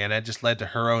personally, and it just led to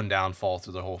her own downfall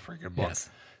through the whole freaking book. Yes.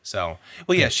 So,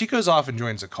 well, yeah, she goes off and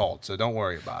joins a cult, so don't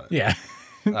worry about it. Yeah,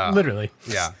 literally.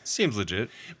 Yeah. Seems legit.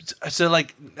 So,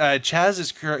 like,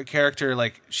 Chaz's character,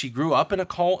 like, she grew up in a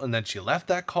cult, and then she left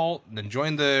that cult, and then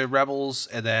joined the Rebels,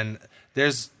 and then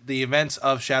there's the events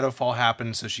of Shadowfall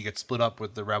happen, so she gets split up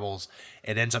with the Rebels,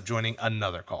 and ends up joining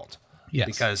another cult. Yes.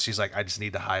 Because she's like, I just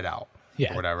need to hide out.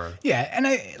 Yeah. Or whatever. Yeah, and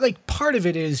I like part of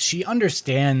it is she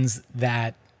understands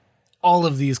that all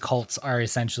of these cults are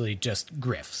essentially just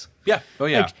grifts. Yeah. Oh,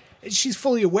 yeah. Like, she's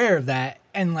fully aware of that,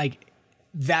 and like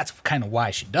that's kind of why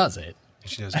she does it.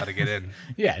 She knows how to get in.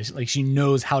 Yeah, like she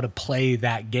knows how to play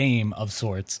that game of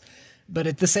sorts. But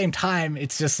at the same time,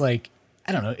 it's just like,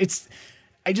 I don't know,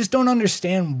 I just don't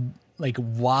understand like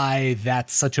why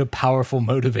that's such a powerful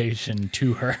motivation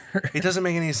to her. It doesn't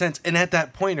make any sense. And at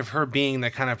that point of her being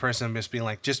the kind of person just being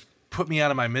like, just put me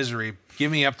out of my misery,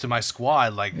 give me up to my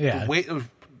squad, like yeah.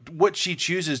 What she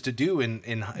chooses to do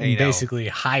in basically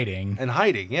hiding.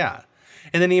 Yeah.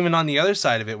 And then even on the other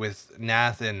side of it with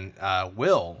Nath and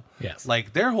Will, yes,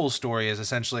 like their whole story is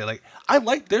essentially like, I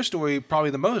liked their story probably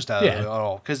the most out of it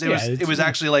all, because it was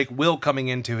actually like Will coming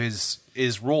into his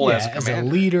role as a commander, as a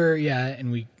leader,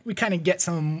 and we kind of get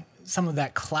some of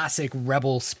that classic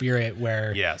rebel spirit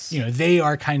where they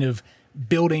are kind of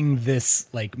building this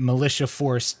like militia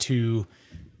force to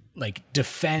like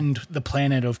defend the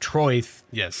planet of Troith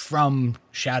from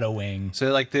Shadow Wing. So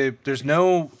like there's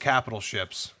no capital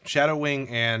ships. Shadow Wing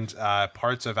and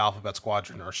parts of Alphabet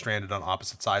Squadron are stranded on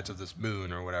opposite sides of this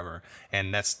moon or whatever,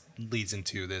 and that leads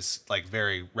into this like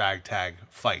very ragtag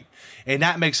fight, and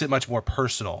that makes it much more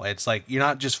personal. It's like you're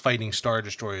not just fighting Star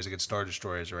Destroyers against Star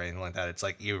Destroyers or anything like that. It's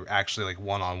like you're actually like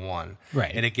one-on-one,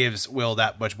 right? And it gives Will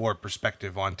that much more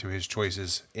perspective onto his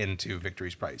choices into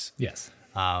Victory's Price. Yes.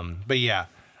 But yeah.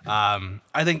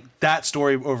 I think that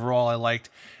story overall I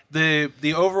liked.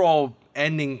 The overall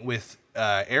ending with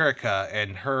Erica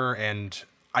and her and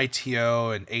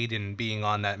ITO and Aiden being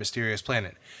on that mysterious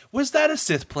planet. Was that a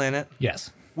Sith planet?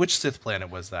 Yes. Which Sith planet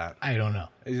was that? I don't know.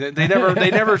 They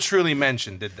never truly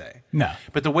mentioned, did they? No.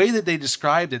 But the way that they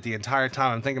described it the entire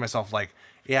time, I'm thinking to myself like,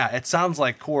 yeah, it sounds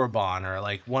like Korriban or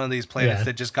like one of these planets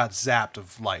that just got zapped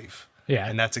of life. Yeah.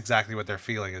 And that's exactly what they're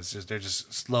feeling. Is just they're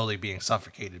just slowly being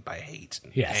suffocated by hate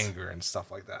and Yes. anger and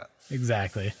stuff like that.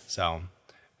 Exactly. So,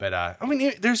 but I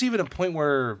mean, there's even a point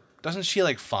where doesn't she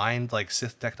like find like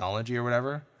Sith technology or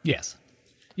whatever? Yes.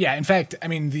 Yeah. In fact, I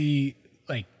mean, the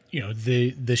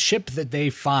the ship that they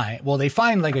find. Well, they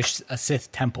find like a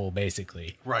Sith temple,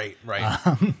 basically. Right.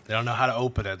 They don't know how to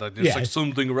open it. Like, there's Yeah. like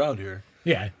something around here.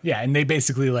 Yeah. Yeah. And they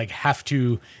basically like have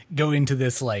to go into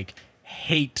this like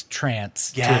hate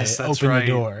trance Yes, to that's open right. the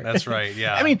door. That's right.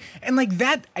 Yeah. I mean, and like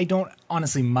that, I don't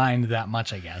honestly mind that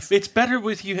much, I guess. It's better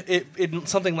with you in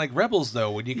something like Rebels,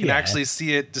 though, when you can Yeah. actually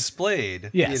see it displayed.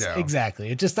 Yes, you know. exactly.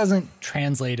 It just doesn't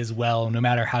translate as well, no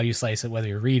matter how you slice it, whether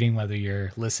you're reading, whether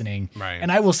you're listening. Right.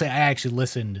 And I will say, I actually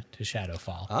listened to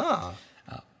Shadowfall. Ah.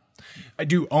 I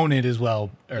do own it as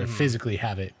well, or Mm-hmm. physically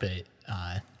have it, but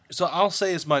So I'll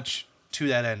say as much to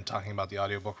that end, talking about the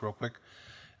audiobook real quick.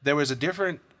 There was a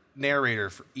different narrator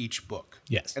for each book.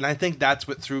 Yes. And I think that's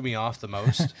what threw me off the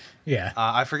most. yeah.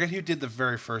 I forget who did the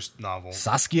very first novel.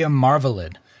 Saskia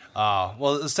Marvelid,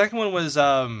 Well, the second one was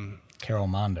Carol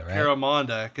Manda, right? Cara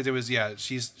Monda, because it was,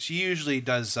 she usually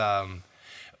does,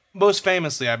 most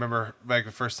famously, I remember like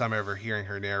the first time I ever hearing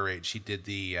her narrate, she did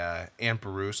the Anne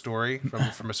Peru story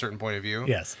from a certain point of view.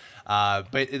 Yes.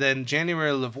 But then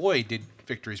January Lavoie did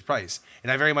Victory's Price,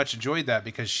 and I very much enjoyed that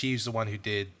because she's the one who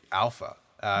did Afra.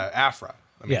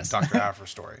 Yes. Dr. Afra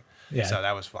story. Yeah. So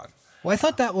that was fun. Well, I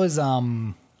thought that was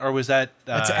Or was that?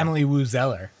 that's Emily Wu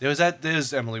Zeller. There's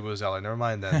Emily Wozeller. Never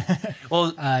mind then.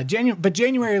 Well, But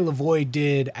January Lavoie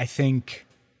did, I think.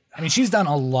 I mean, she's done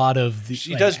a lot of the.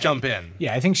 she does jump in.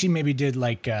 Yeah, I think she maybe did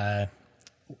like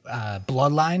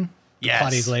Bloodline. the Yes.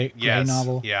 Claudia Gray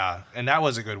novel. Yeah, and that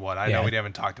was a good one. I know Yeah. we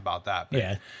haven't talked about that, but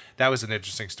Yeah. that was an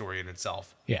interesting story in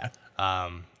itself. Yeah.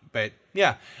 But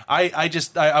yeah, I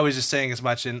was just saying as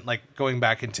much in like going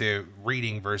back into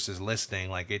reading versus listening,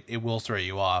 like it will throw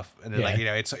you off. And then Yeah. like, you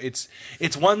know,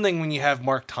 it's one thing when you have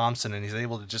Mark Thompson and he's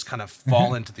able to just kind of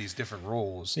fall into these different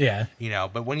roles. Yeah. You know,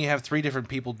 but when you have three different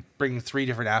people bringing three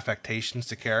different affectations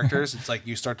to characters, it's like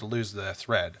you start to lose the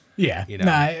thread. Yeah. You know?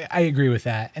 No, I agree with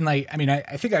that. And like, I mean, I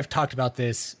think I've talked about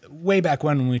this way back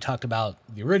when we talked about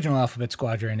the original Alphabet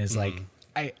Squadron is like,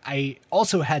 I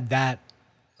also had that,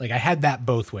 like I had that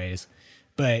both ways,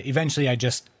 but eventually I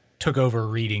just took over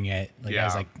reading it. Like I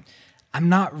was Yeah. like, I'm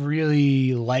not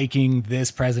really liking this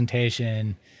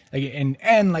presentation. Like,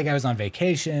 and like I was on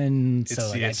vacation. So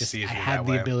like it's I easier had that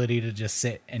the way. ability to just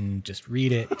sit and just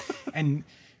read it. And,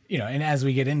 you know, and as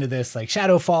we get into this, like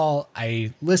Shadowfall,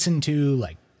 I listened to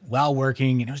like while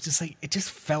working and it was just like, it just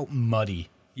felt muddy.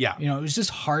 Yeah. You know, it was just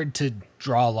hard to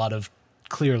draw a lot of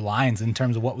clear lines in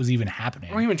terms of what was even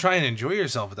happening. Or even try and enjoy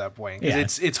yourself at that point. 'Cause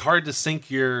Yeah. it's hard to sink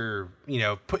your, you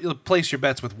know, place your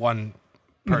bets with one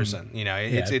person. You know,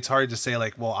 Yeah. it's hard to say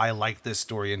like, well, I like this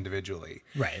story individually.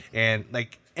 Right. And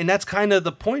like, and that's kind of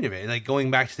the point of it. Like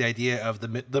going back to the idea of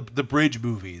the bridge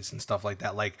movies and stuff like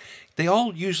that. Like they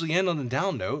all usually end on a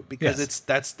down note because Yes.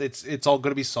 it's all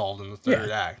going to be solved in the third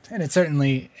act. And it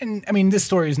certainly, and I mean, this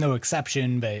story is no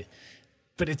exception,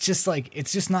 but it's just like,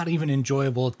 it's just not even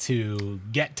enjoyable to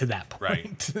get to that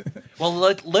point. Right. Well,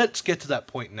 let's get to that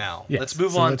point now. Yes. Let's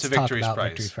move So on let's to talk Victory's about Price.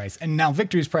 Victory's Price. And now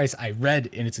Victory's Price, I read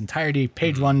in its entirety,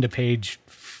 page 1 to page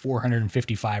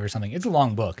 455 or something. It's a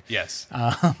long book. Yes.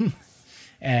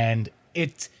 And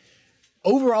it,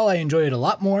 overall, I enjoy it a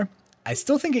lot more. I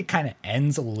still think it kind of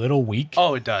ends a little weak.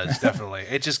 Oh, it does, definitely.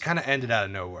 It just kind of ended out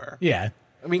of nowhere. Yeah.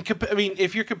 I mean,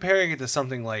 if you're comparing it to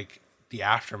something like the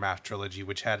Aftermath trilogy,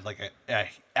 which had like a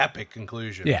epic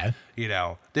conclusion, Yeah. you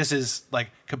know, this is like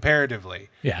comparatively,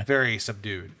 Yeah. very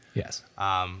subdued. Yes.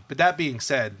 But that being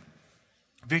said,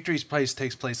 Victory's Place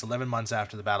takes place 11 months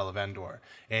after the Battle of Endor.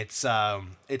 It's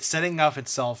setting up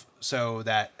itself so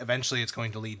that eventually it's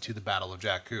going to lead to the Battle of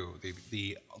Jakku,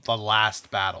 the last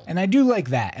battle. And I do like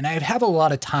that. And I have a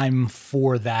lot of time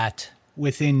for that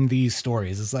within these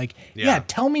stories. It's like, Yeah.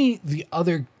 tell me the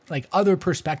other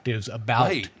perspectives about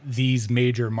Right. these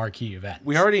major marquee events.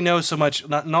 We already know so much,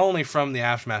 not only from the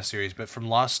Aftermath series, but from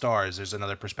Lost Stars, there's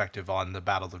another perspective on the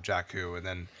Battle of Jakku, and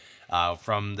then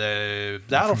from the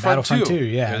Battlefront 2,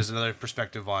 yeah. there's another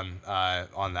perspective on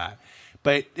that.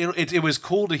 But it was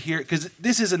cool to hear, because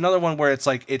this is another one where it's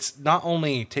like, it's not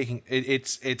only taking,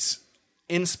 it's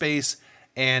in space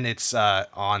and it's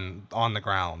on the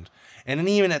ground. And then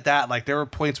even at that, like there were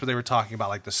points where they were talking about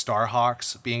like the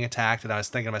Starhawks being attacked, and I was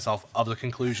thinking to myself of the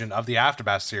conclusion of the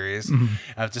Aftermath series. Mm-hmm.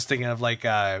 I was just thinking of like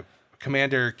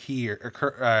Commander Key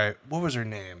or what was her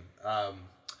name?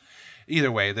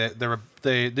 Either way,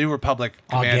 the New Republic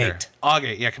commander Augate.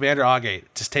 Augate, yeah, Commander Augate,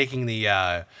 just taking the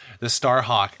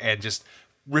Starhawk and just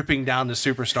ripping down the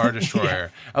Super Star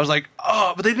Destroyer. I was like,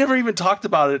 oh, but they never even talked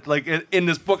about it like in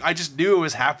this book. I just knew it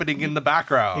was happening in the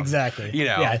background. Exactly. You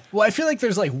know? Yeah. Well, I feel like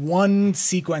there's like one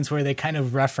sequence where they kind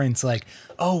of reference like,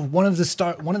 oh, one of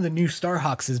the new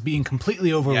Starhawks is being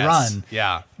completely overrun. Yes.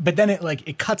 Yeah. But then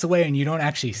it cuts away and you don't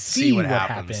actually see what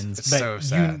happens. It's but so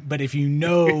sad. But if you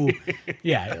know,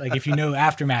 yeah, like if you know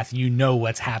Aftermath, you know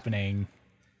what's happening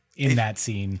in that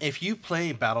scene. If you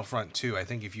play Battlefront 2, I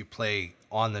think if you play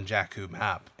on the Jakku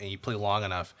map and you play long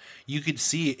enough, you could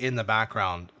see in the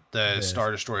background the Star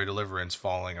Destroyer Deliverance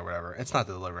falling or whatever. It's not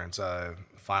the Deliverance,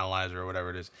 Finalizer or whatever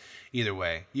it is. Either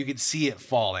way, you could see it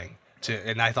falling.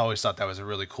 And I always thought that was a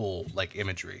really cool like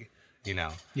imagery. You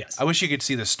know, Yes. I wish you could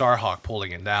see the Starhawk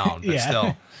pulling it down, but Yeah.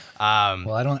 still.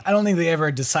 Well, I don't think they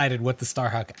ever decided what the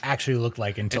Starhawk actually looked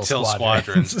like until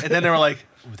Squadrons. And then they were like,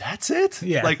 that's it?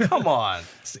 Yeah. Like, come on.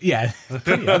 Yeah,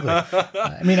 pretty ugly.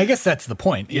 I mean, I guess that's the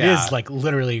point. It Yeah. is like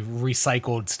literally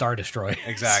recycled Star Destroyer.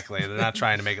 Exactly. They're not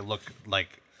trying to make it look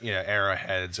like,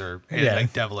 arrowheads or Yeah.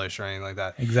 like devilish or anything like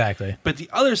that. Exactly. But the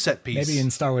other set piece. Maybe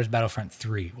in Star Wars Battlefront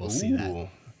 3 we'll see that. Ooh,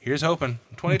 here's hoping.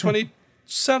 2020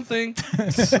 something.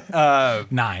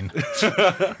 9.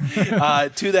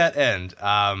 To that end,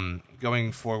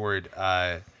 going forward,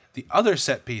 the other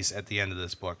set piece at the end of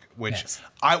this book, which Yes.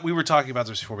 we were talking about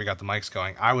this before we got the mics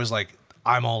going. I was like,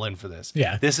 I'm all in for this.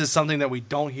 Yeah. This is something that we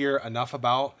don't hear enough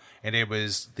about, and it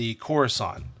was the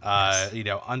Coruscant,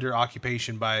 under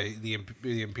occupation by the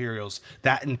Imperials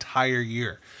that entire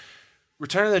year.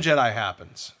 Return of the Jedi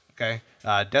happens. Okay,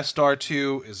 Death Star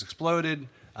 2 is exploded,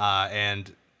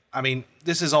 and I mean,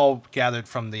 this is all gathered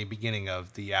from the beginning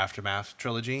of the Aftermath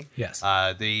trilogy. Yes.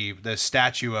 The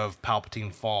statue of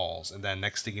Palpatine falls, and then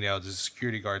next thing you know, the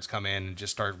security guards come in and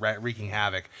just start wreaking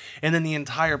havoc, and then the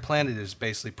entire planet is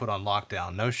basically put on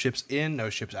lockdown. No ships in, no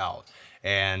ships out,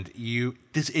 and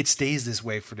it stays this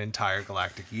way for the entire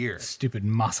galactic year. Stupid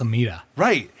Masamita.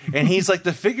 Right. And he's like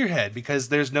the figurehead because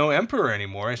there's no emperor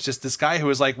anymore. It's just this guy who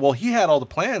was like, well, he had all the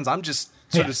plans. I'm just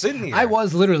sort of sitting here. I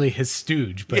was literally his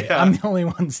stooge, but Yeah. I'm the only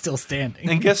one still standing.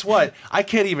 And guess what? I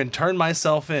can't even turn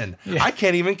myself in. Yeah. I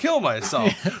can't even kill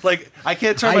myself. Like, I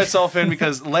can't turn myself in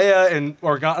because Leia and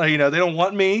Organa, they don't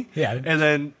want me. Yeah. And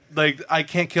then, like, I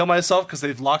can't kill myself because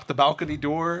they've locked the balcony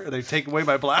door and they've taken away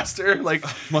my blaster. Like,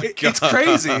 it's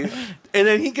crazy. And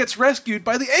then he gets rescued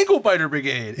by the Ankle Biter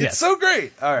Brigade. It's Yes. so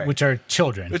great. All right. Which are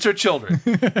children. Which are children.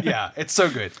 Yeah, it's so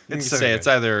good. You It's can so say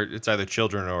good. it's either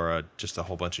children or just a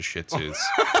whole bunch of Shih Tzus.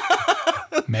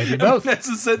 Maybe both. That's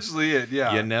essentially it.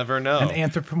 Yeah. You never know. An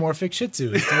anthropomorphic Shih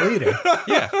Tzu is the leader.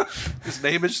 Yeah. His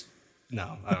name is. No,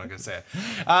 I'm not gonna say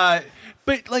it.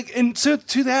 But like, and so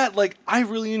to that, like, I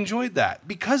really enjoyed that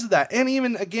because of that, and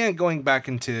even again going back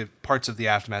into parts of the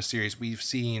Aftermath series, we've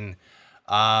seen,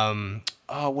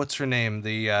 what's her name?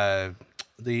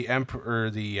 The Emperor,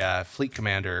 the fleet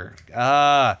commander,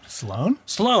 Sloane?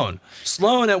 Sloane.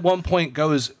 Sloane at one point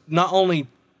goes not only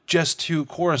just to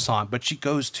Coruscant, but she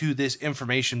goes to this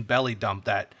information belly dump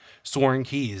that Soren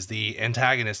Keyes, the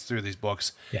antagonist through these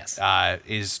books, Yes.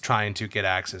 is trying to get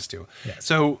access to. Yes.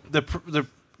 So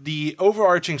the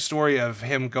overarching story of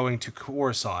him going to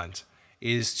Coruscant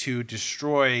is to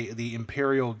destroy the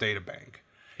Imperial databank.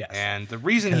 Yes. And the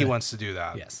reason he wants to do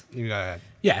that. Yes. You go ahead.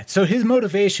 Yeah, so his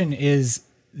motivation is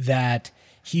that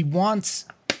he wants,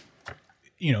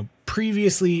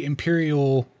 previously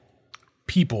Imperial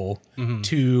people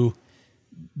to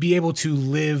be able to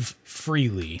live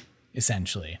freely,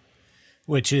 essentially.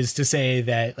 Which is to say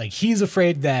that, like, he's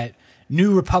afraid that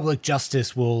New Republic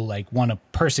justice will, like, want to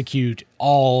persecute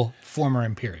all former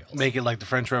Imperials. Make it like the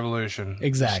French Revolution.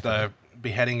 Exactly. Just,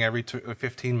 beheading every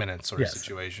 15 minutes sort of Yes.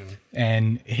 situation.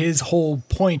 And his whole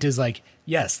point is, like,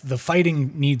 yes, the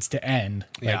fighting needs to end.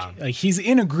 Like he's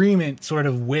in agreement sort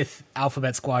of with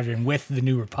Alphabet Squadron, with the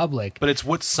New Republic. But it's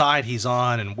what side he's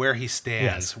on and where he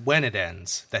stands Yes. when it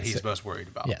ends that he's most worried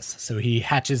about. Yes. So he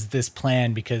hatches this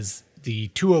plan because the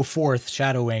 204th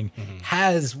Shadow Wing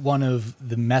has one of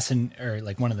the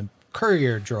one of the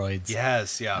courier droids.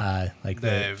 Yes, yeah.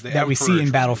 That we see Emperor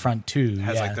in Battlefront 2.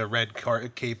 has yeah. like the red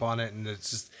cape on it, and it's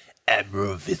just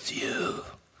Admiral Vithio.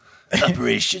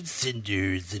 Operation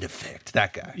Cinder's in effect.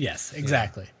 That guy. Yes,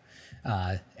 exactly.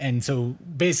 And so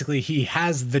basically he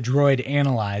has the droid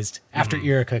analyzed after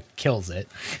Erica kills it.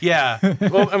 Yeah.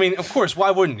 Well, I mean, of course, why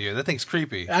wouldn't you? That thing's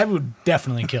creepy. I would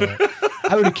definitely kill it.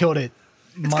 I would have killed it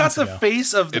months It's got the ago.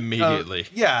 face of Immediately.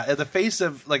 the face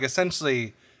of like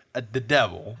essentially the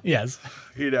devil. Yes.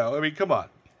 I mean, come on.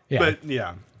 Yeah. But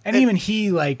yeah. And even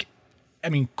he, like, I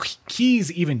mean,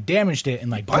 Keyes even damaged it and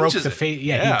like broke punches the it. face.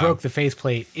 Yeah. He broke the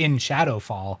faceplate in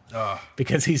Shadowfall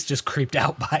because he's just creeped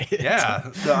out by it.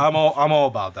 Yeah, so I'm all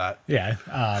about that. Yeah.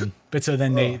 But so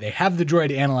then they have the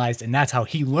droid analyzed, and that's how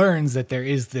he learns that there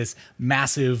is this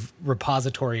massive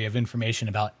repository of information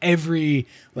about every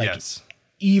Yes.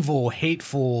 evil,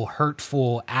 hateful,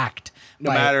 hurtful act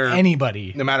by matter-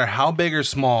 anybody. No matter how big or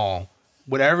small,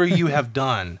 whatever you have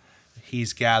done,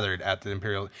 he's gathered at the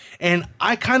Imperial. And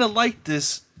I kind of like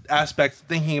this aspect,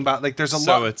 thinking about like there's a lot.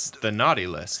 So it's the naughty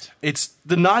list. It's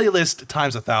the naughty list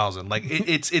times 1,000. Like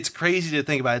it's crazy to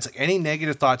think about. It's like any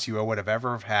negative thoughts you would have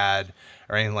ever have had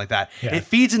or anything like that. Yeah. It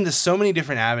feeds into so many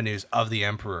different avenues of the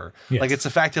Emperor. Yes. Like it's the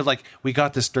fact of like, we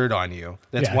got this dirt on you.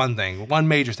 That's Yeah. one thing, one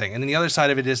major thing. And then the other side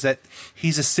of it is that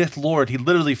he's a Sith Lord. He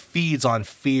literally feeds on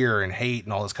fear and hate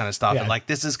and all this kind of stuff. Yeah. And like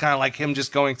this is kind of like him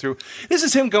just going through. This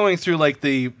is him going through like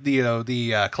the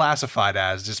classified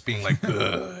as just being like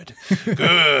good,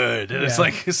 good. And it's Yeah.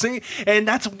 like singing, and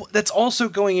that's also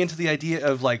going into the idea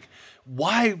of like,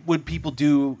 why would people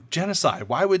do genocide?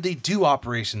 Why would they do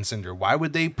Operation Cinder? Why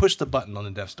would they push the button on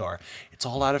the Death Star? It's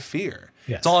all out of fear.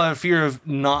 Yes. It's all out of fear of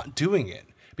not doing it.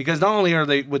 Because not only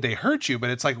would they hurt you, but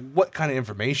it's like, what kind of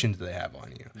information do they have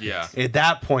on you? Yeah. At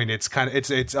that point, it's kind of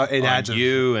it adds On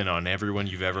you and on everyone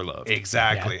you've ever loved.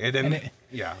 exactly, Yeah. and then And it-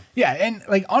 yeah, Yeah, and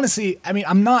like honestly, I mean,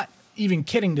 I'm not even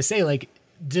kidding to say like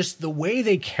just the way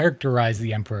they characterize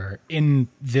the Emperor in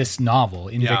this novel,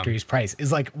 in Yeah. Victory's Price,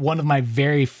 is like one of my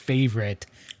very favorite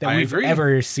that I we've agree.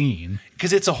 ever seen.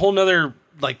 because it's a whole nother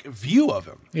like view of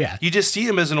him. Yeah. you just see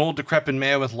him as an old decrepit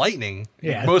man with lightning.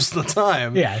 Yeah. most of the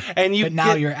time. Yeah, and you but now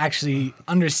get- you're actually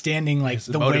understanding like His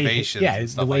the way, motivations and the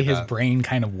stuff way like his that. brain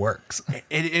kind of works.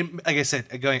 it like I said,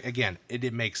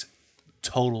 it makes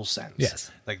total sense.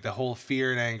 Yes. Like the whole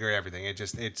fear and anger, everything.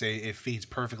 It feeds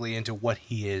perfectly into what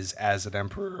he is as an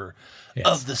emperor Yes.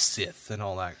 of the Sith and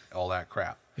all that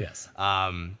crap. Yes.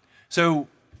 So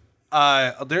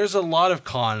there's a lot of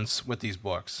cons with these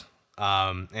books.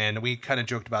 And we kind of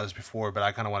joked about this before, but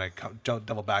I kind of want to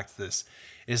double back to this,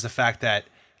 is the fact that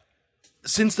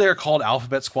since they're called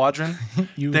Alphabet Squadron,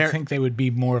 You would they're- think they would be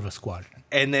more of a squadron.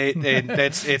 and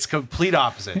it's complete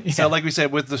opposite. Yeah. So like we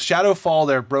said, with the Shadowfall,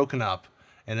 they're broken up,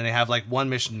 and then they have like one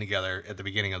mission together at the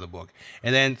beginning of the book,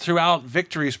 and then throughout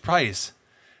Victory's Price,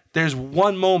 there's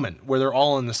one moment where they're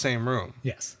all in the same room.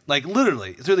 Yes. Like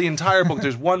literally through the entire book,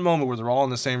 there's one moment where they're all in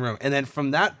the same room, and then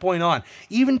from that point on,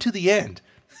 even to the end,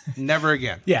 never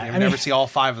again. Yeah, you I never mean- see all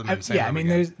five of them in the same Yeah, I room mean,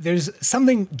 again. there's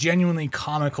something genuinely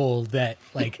comical that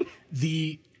like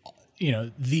the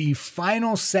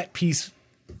final set piece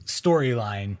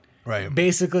storyline, Right.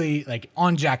 Basically, like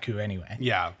on Jakku anyway.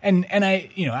 Yeah. and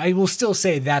I will still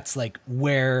say that's like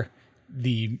where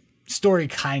the story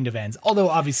kind of ends. Although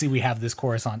obviously we have this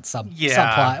Coruscant Yeah.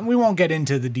 subplot, and we won't get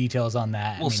into the details on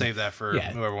that. We'll save that for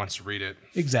yeah. whoever wants to read it.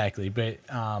 Exactly, but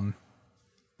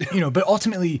but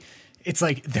ultimately, it's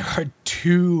like there are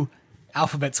two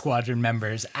Alphabet Squadron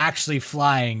members actually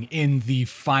flying in the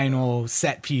final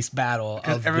set piece battle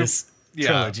of this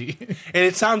trilogy. And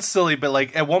it sounds silly, but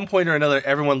like at one point or another,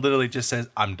 everyone literally just says,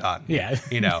 "I'm done." Yeah.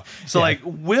 So Yeah. like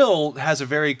Will has a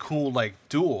very cool like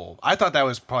duel. I thought that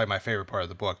was probably my favorite part of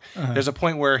the book. There's a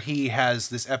point where he has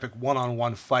this epic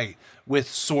one-on-one fight with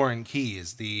Soren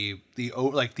Keyes, the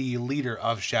leader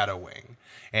of Shadow Wing.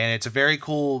 And it's a very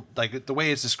cool, like the way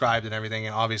it's described and everything,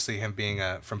 and obviously him being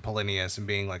from Polinius and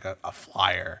being like a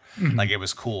flyer, like it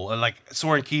was cool. And like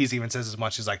Soren Keyes even says as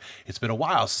much as like, it's been a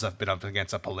while since I've been up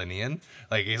against a Polinian.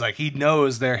 Like he's like, he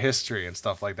knows their history and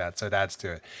stuff like that, so it adds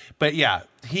to it. But yeah,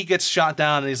 he gets shot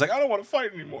down and he's like, I don't want to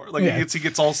fight anymore. Like Yeah. he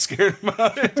gets all scared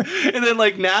about it. And then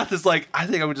like Nath is like, I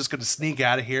think I'm just going to sneak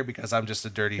out of here because I'm just a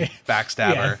dirty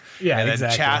backstabber. Yeah, and then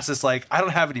exactly. Chas is like, I don't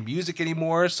have any music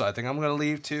anymore, so I think I'm going to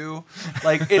leave too.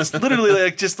 Like it's literally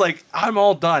like just like I'm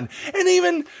all done. And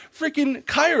even freaking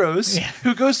Kairos,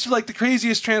 who goes through like the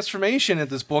craziest transformation in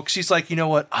this book, she's like, you know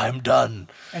what? I'm done.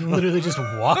 And literally just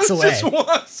walks away. Just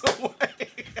walks away.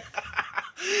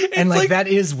 And like like- that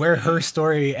is where her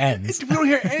story ends. We don't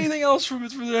hear anything else from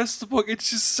it for the rest of the book. It's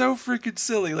just so freaking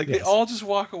silly. Like they Yes. all just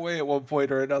walk away at one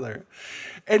point or another.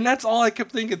 And that's all I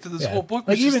kept thinking through this Yeah. whole book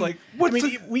was just like, what's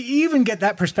the we even get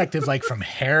that perspective like from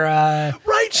Hera.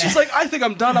 right? She's like, I think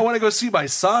I'm done. I want to go see my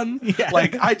son. Yeah.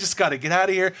 Like, I just got to get out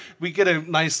of here. We get a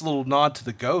nice little nod to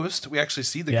the ghost. We actually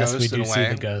see the Yes, we ghost in do a see way,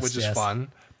 the ghost, which is yes.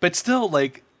 fun. But still,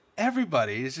 like,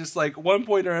 everybody is just like, one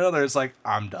point or another, it's like,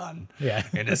 I'm done. Yeah.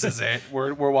 And this is it.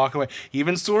 We're walking away.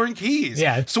 Even Soren Keyes.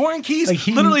 Yeah. Soren Keyes Like,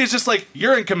 he- literally is just like,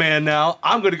 you're in command now.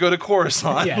 I'm going to go to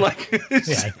Coruscant. Yeah. Like, it's-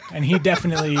 Yeah, and he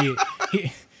definitely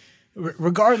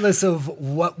regardless of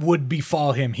what would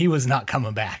befall him, he was not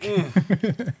coming back.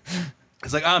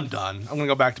 He's like, I'm done. I'm gonna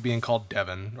go back to being called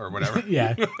Devin or whatever.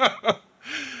 Yeah.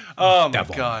 Oh my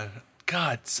Devil.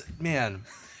 God, man.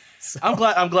 I'm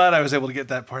glad I was able to get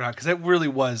that part out because it really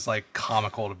was like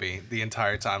comical to me the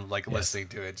entire time, like listening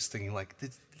to it, just thinking like,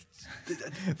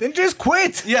 Then just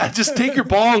quit. yeah, just take your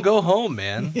ball and go home,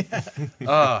 man.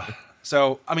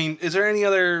 So I mean, is there any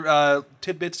other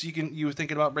tidbits you were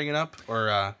thinking about bringing up,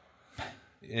 or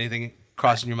anything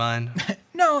crossing your mind?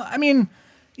 No, I mean,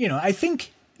 I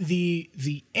think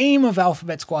the aim of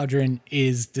Alphabet Squadron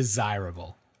is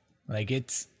desirable. Like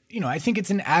it's, I think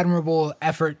it's an admirable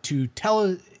effort to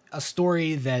tell a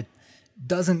story that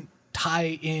doesn't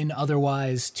tie in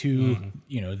otherwise to,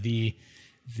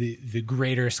 the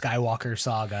greater Skywalker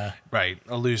saga. Right,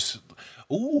 a loose.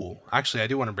 Ooh, actually, I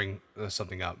do want to bring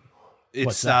something up.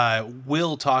 What's It's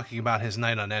Will talking about his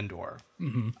night on Endor.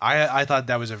 Mm-hmm. I thought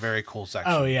that was a very cool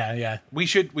section. Oh yeah. We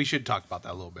should talk about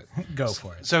that a little bit. Go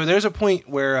for it. So there's a point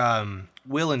where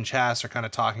Will and Chas are kind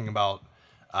of talking about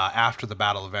after the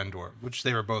Battle of Endor, which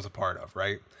they were both a part of,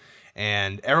 right?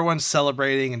 And everyone's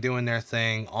celebrating and doing their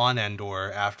thing on Endor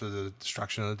after the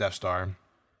destruction of the Death Star.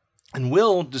 And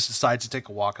Will just decides to take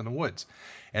a walk in the woods.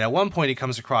 And at one point, he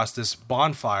comes across this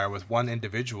bonfire with one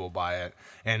individual by it.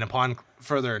 And upon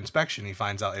further inspection, he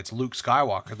finds out it's Luke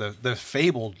Skywalker, the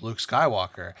fabled Luke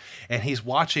Skywalker. And he's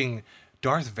watching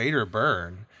Darth Vader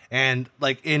burn. And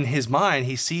like in his mind,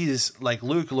 he sees like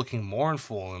Luke looking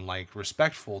mournful and like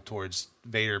respectful towards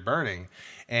Vader burning.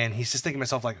 And he's just thinking to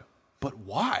himself like, but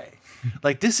why?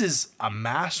 Like, this is a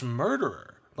mass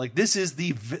murderer. Like, this is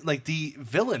the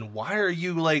villain. Why are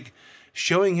you like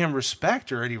showing him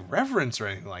respect or any reverence or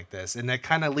anything like this? And that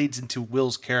kind of leads into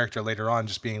Will's character later on,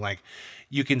 just being like,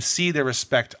 you can see the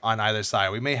respect on either side.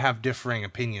 We may have differing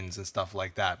opinions and stuff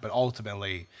like that, but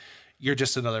ultimately, you're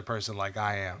just another person like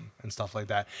I am and stuff like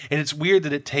that. And it's weird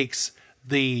that it takes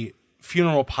the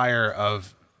funeral pyre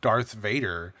of Darth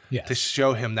Vader to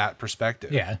show him that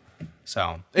perspective. Yeah.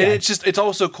 So it's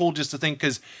also cool just to think,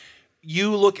 because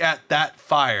you look at that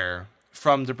fire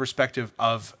from the perspective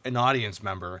of an audience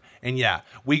member, and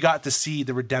we got to see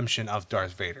the redemption of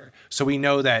Darth Vader. So we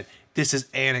know that this is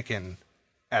Anakin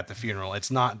at the funeral.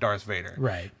 It's not Darth Vader.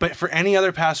 Right. But for any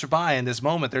other passerby in this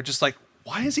moment, they're just like,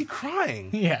 why is he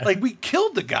crying? Yeah. Like, we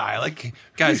killed the guy. Like,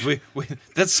 Guys, we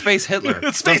that's Space Hitler.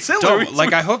 It's Space Hitler.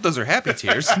 Like, I hope those are happy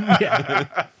tears.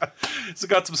 He's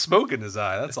got some smoke in his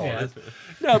eye. That's all Yeah. it is.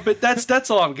 No, but that's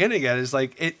all I'm getting at is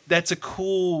like that's a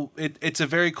cool. It's a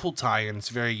very cool tie-in. It's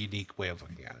a very unique way of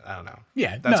looking at it. I don't know.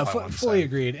 Yeah, That's no, what I wanted to fully say.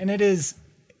 agreed. And it is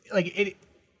like it,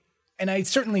 and I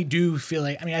certainly do feel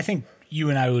like, I mean, I think you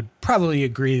and I would probably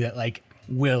agree that like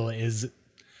Will is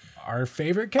our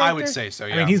favorite character. I would say so, I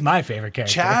yeah. mean, he's my favorite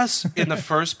character. Chas in the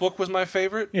first book was my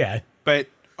favorite. Yeah. But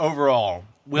overall,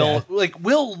 Will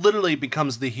literally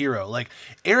becomes the hero. Like,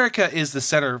 Erica is the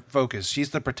center focus.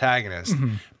 She's the protagonist.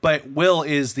 Mm-hmm. But Will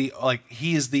is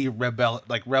he's the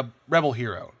rebel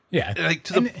hero. Yeah. Like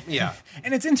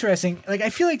And it's interesting. Like,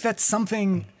 I feel like that's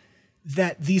something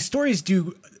that these stories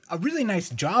do a really nice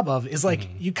job of, is like,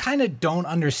 you kind of don't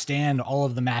understand all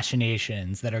of the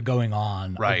machinations that are going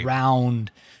on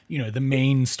around, the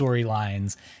main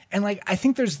storylines. And like, I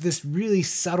think there's this really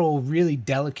subtle, really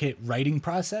delicate writing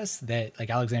process that like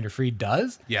Alexander Freed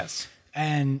does. Yes.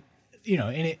 And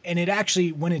and it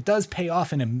actually, when it does pay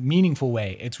off in a meaningful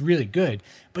way, it's really good.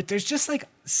 But there's just like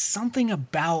something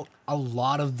about a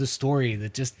lot of the story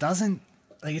that just doesn't,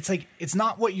 like, it's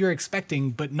not what you're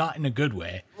expecting, but not in a good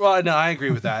way. Well, no, I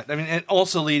agree with that. I mean, and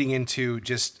also leading into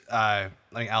just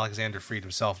like Alexander Freed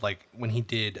himself, like when he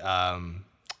did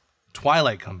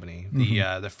Twilight Company,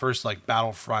 the first like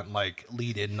Battlefront like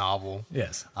lead-in novel.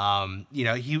 Yes.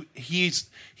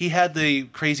 He had the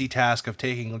crazy task of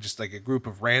taking just like a group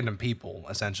of random people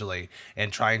essentially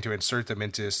and trying to insert them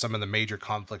into some of the major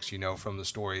conflicts from the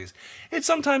stories. And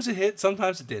sometimes it hit,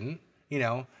 sometimes it didn't.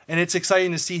 And it's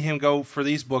exciting to see him go for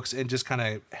these books and just kind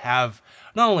of have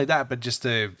not only that, but just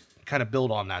to kind of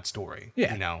build on that story,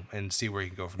 and see where he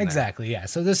can go from there. Exactly. Yeah.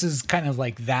 So this is kind of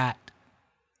like that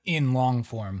in long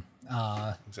form.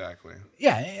 Exactly.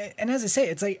 Yeah. And as I say,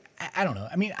 it's like, I don't know.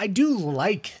 I mean, I do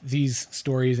like these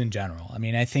stories in general. I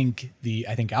mean, I think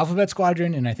Alphabet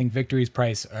Squadron and I think Victory's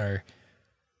Price are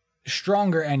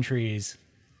stronger entries,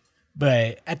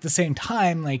 but at the same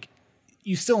time, like,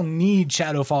 you still need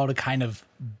Shadowfall to kind of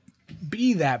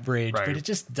be that bridge, but it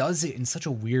just does it in such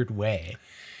a weird way.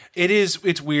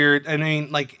 It's weird. I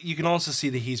mean, like, you can also see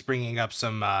that he's bringing up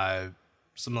some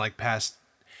like past,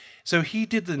 So he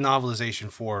did the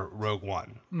novelization for Rogue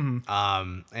One,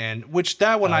 and which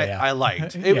that one I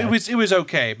liked. Yeah. It was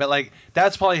okay, but like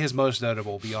that's probably his most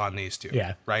notable beyond these two.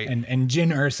 Yeah. right. And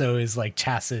Jyn Erso is like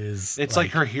Chaz's. It's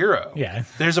like her hero. Yeah.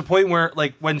 There's a point where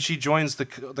like when she joins the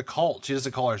cult, she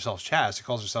doesn't call herself Chaz. She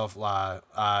calls herself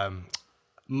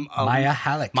Maya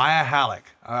Halleck. Maya Halleck.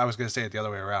 I was going to say it the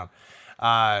other way around,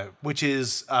 which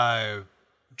is Jyn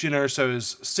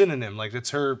Erso's synonym. Like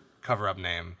it's her cover-up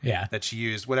name. Yeah. That she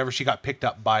used whenever she got picked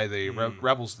up by the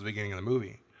rebels at the beginning of the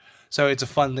movie. So it's a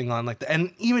fun thing on like that.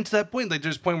 And even to that point, like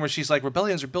there's a point where she's like,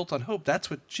 rebellions are built on hope. That's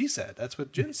what she said. That's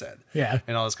what Jyn said. Yeah.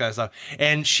 And all this kind of stuff.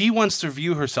 And she wants to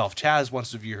view herself, Chaz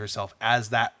wants to view herself as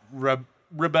that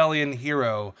rebellion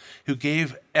hero who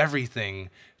gave everything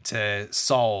to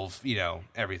solve,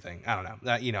 everything. I don't know.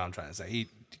 That, what I'm trying to say. He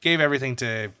gave everything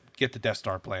to get the Death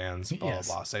Star plans, blah, Yes.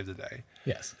 blah, blah, save the day.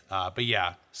 Yes. But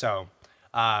yeah, so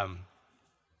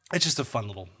it's just a fun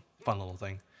little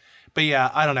thing. But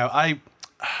yeah, I don't know.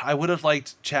 I would have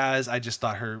liked Chaz. I just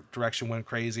thought her direction went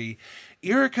crazy.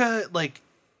 Yrica, like,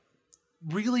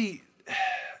 really,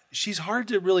 she's hard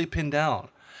to really pin down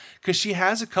because she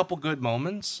has a couple good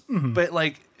moments, but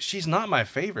like, she's not my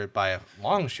favorite by a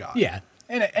long shot. Yeah.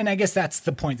 And I guess that's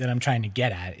the point that I'm trying to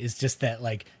get at is just that,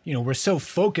 like, we're so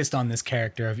focused on this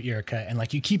character of Yrica and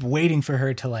like you keep waiting for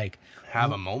her to like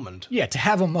Have a moment. Yeah, to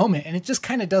have a moment, and it just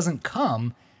kind of doesn't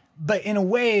come. But in a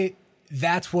way,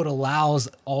 that's what allows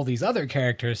all these other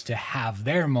characters to have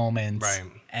their moments. Right.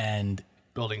 And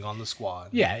Building on the squad.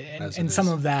 yeah, as and it some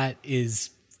is. of that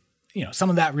is, some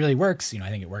of that really works. I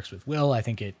think it works with Will. I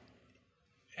think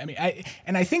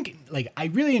I think like I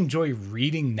really enjoy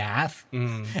reading Nath,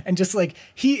 and just like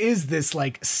he is this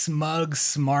like smug,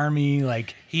 smarmy,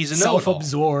 like He's a know-it-all.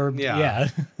 self-absorbed. Yeah.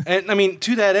 And I mean,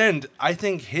 to that end, I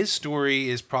think his story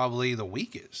is probably the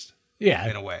weakest Yeah.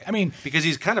 in a way. I mean, because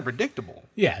he's kind of predictable.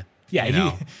 yeah. Yeah, You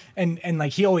know? and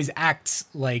like he always acts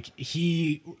like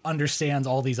he understands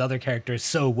all these other characters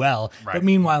so well, Right. but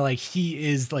meanwhile, like he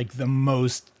is like the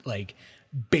most like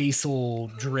basal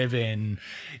driven.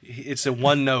 It's a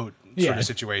one note sort Yeah. of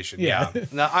situation. Yeah. Yeah.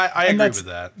 No, I And agree that's- with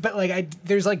that. But like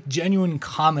there's like genuine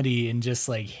comedy in just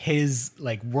like his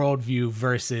like worldview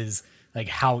versus like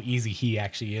how easy he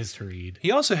actually is to read.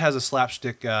 He also has a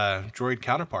slapstick droid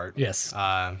counterpart. Yes.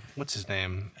 What's his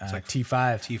name? It's like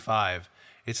T5. T5.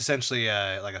 It's essentially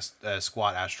like a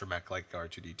squat astromech like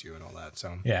R2D2 and all that.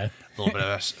 So Yeah. a little bit of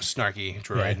a snarky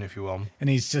droid, Yeah. if you will. And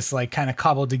he's just like kind of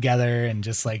cobbled together and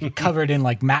just like covered in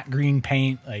like matte green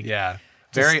paint. Like Yeah.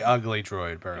 Very ugly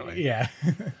droid, apparently. yeah.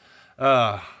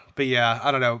 But yeah,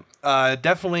 I don't know.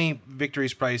 Definitely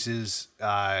Victory's Price is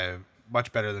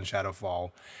much better than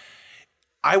Shadowfall.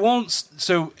 I won't.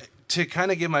 So to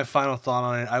kind of give my final thought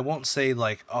on it, I won't say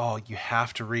like, oh, you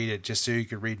have to read it just so you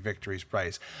could read Victory's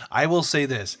Price. I will say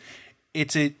this: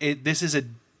 this is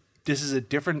a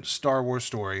different Star Wars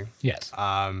story. Yes.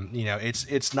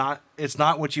 It's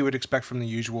not what you would expect from the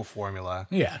usual formula.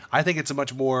 Yeah. I think it's a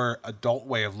much more adult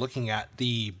way of looking at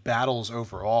the battles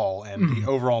overall and the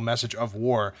overall message of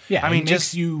war. Yeah, I mean, it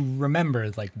makes you remember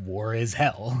like war is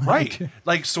hell. right.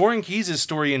 Like Soren Keyes'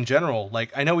 story in general.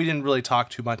 Like I know we didn't really talk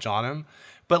too much on him,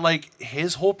 but like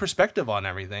his whole perspective on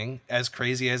everything, as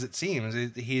crazy as it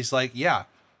seems, he's like, yeah,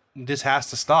 this has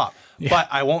to stop. But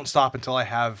I won't stop until I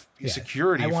have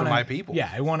security for my people. Yeah,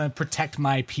 I want to protect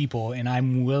my people, and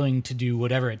I'm willing to do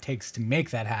whatever it takes to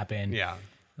make that happen. Yeah.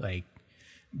 Like,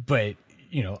 but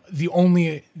the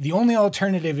only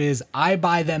alternative is I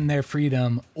buy them their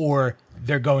freedom, or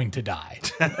they're going to die.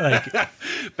 Like,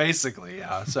 Basically,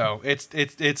 yeah. So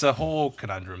it's a whole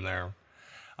conundrum there.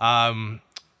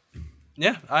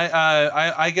 Yeah,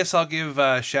 I guess I'll give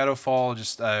Shadowfall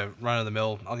just run of the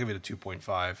mill. I'll give it a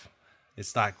 2.5.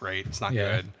 It's not great. It's not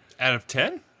Yeah. good. Out of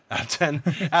 10? Out of 10.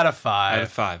 Out of 5. Out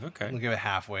of 5, okay. I'll give it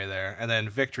halfway there. And then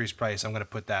Victory's Price, I'm going to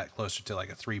put that closer to like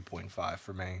a 3.5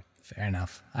 for me. fair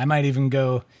enough. I might even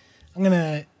go. I'm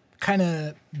gonna kind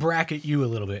of bracket you a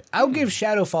little bit. I'll give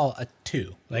Shadowfall a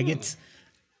 2. Like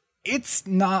it's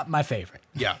not my favorite.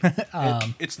 Yeah.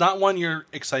 It's not one you're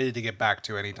excited to get back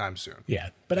to anytime soon. Yeah,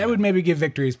 but I would maybe give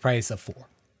Victory's Price a 4.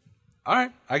 All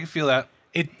right. I can feel that.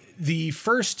 The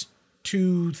first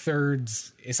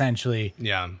 2/3 essentially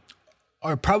Yeah.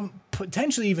 are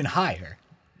potentially even higher.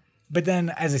 But then,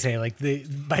 as I say, like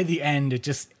by the end,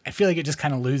 I feel like it just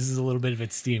kind of loses a little bit of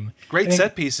its steam. Great I think-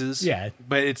 set pieces. Yeah.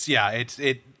 But it's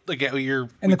like you're.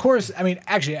 And the chorus, I mean,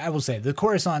 actually, I will say the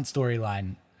Coruscant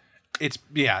storyline It's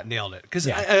nailed it. Because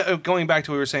Yeah. going back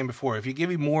to what we were saying before, if you give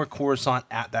me more Coruscant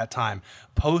at that time,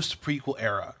 post prequel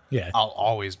era, I'll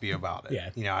always be about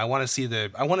it. Yeah. I want to see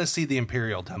the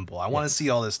Imperial Temple. I want to see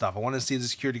all this stuff. I want to see the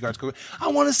security guards go. I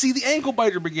want to see the Ankle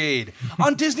Biter Brigade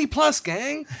on Disney Plus,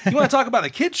 gang. You want to talk about a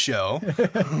kids show?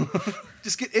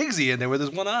 Just get Iggsy in there with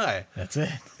his one eye. That's it.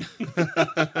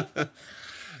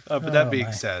 But that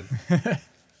being said,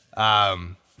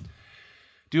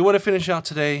 do you want to finish out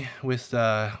today with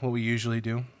what we usually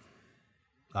do?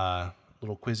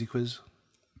 Little quiz-a-biz?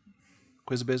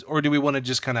 Or do we want to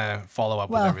just kind of follow up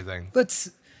with everything?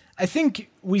 I think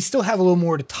we still have a little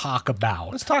more to talk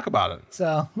about. Let's talk about it.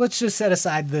 So let's just set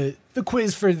aside the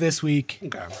quiz for this week.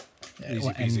 Okay. Easy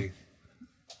peasy.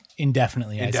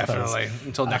 Indefinitely, Indefinitely.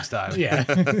 Until next time. Yeah.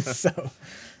 So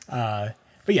I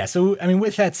mean,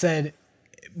 with that said,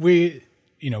 we're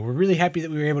really happy that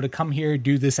we were able to come here,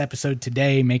 do this episode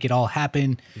today, make it all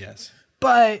happen. Yes.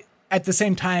 But at the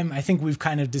same time, I think we've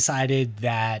kind of decided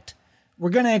that we're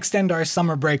going to extend our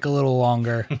summer break a little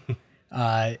longer,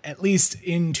 at least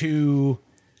into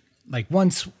like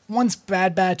once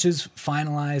Bad Batch is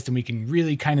finalized and we can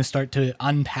really kind of start to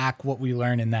unpack what we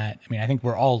learn in that. I mean, I think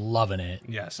we're all loving it.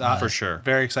 Yes, for sure.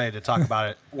 Very excited to talk about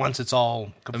it once it's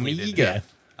all completed.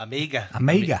 Amiga.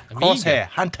 Crosshair.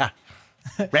 Hunter.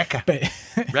 Rekka.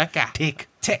 Rekka.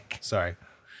 Tick. Sorry.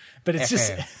 But it's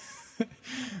just...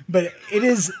 but it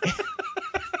is...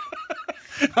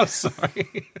 I'm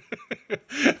sorry.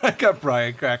 I got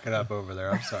Brian cracking up over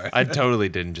there. I'm sorry. I totally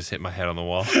didn't just hit my head on the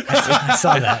wall. I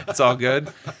saw that. It's all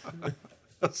good.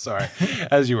 Sorry.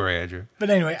 As you were, Andrew. But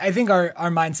anyway, I think our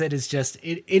mindset is just...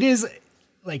 It is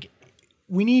like...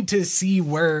 We need to see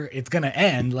where it's going to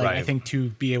end, like, right. I think,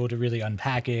 to be able to really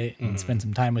unpack it and spend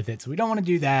some time with it. So we don't want to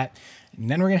do that. And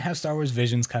then we're going to have Star Wars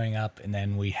Visions coming up, and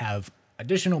then we have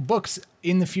additional books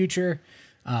in the future.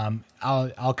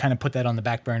 I'll kind of put that on the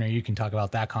back burner. You can talk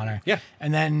about that, Connor. Yeah.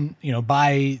 And then,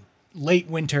 by late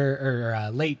winter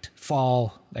or late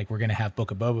fall, like, we're going to have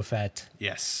Book of Boba Fett.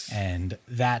 Yes. And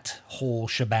that whole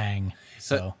shebang.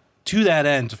 So to that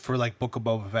end, for like Book of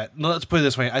Boba Fett, let's put it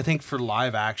this way. I think for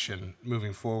live action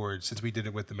moving forward, since we did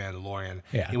it with The Mandalorian,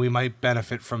 we might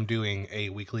benefit from doing a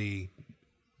weekly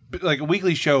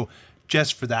show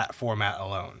just for that format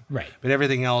alone. Right. But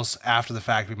everything else after the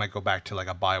fact, we might go back to like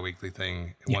a bi-weekly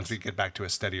thing once we get back to a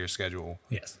steadier schedule.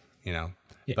 Yes. Yes,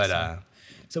 but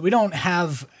so we don't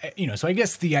have, so I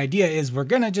guess the idea is we're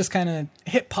going to just kind of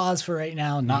hit pause for right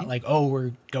now, not like,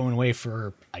 we're going away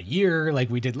for a year like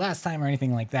we did last time or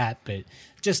anything like that, but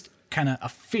just kind of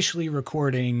officially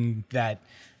recording that,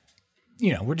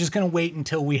 we're just going to wait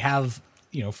until we have,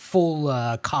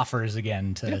 full coffers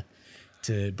again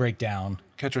to break down.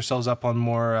 Catch ourselves up on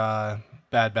more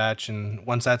Bad Batch, and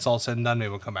once that's all said and done, maybe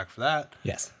we'll come back for that.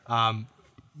 Yes.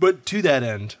 But to that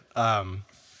end,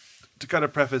 to kind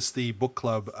of preface the book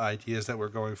club ideas that we're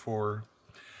going for,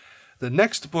 the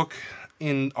next book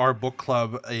in our book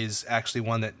club is actually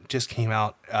one that just came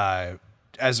out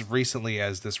as recently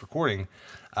as this recording.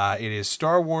 It is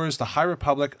Star Wars: The High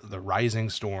Republic, The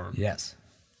Rising Storm. Yes.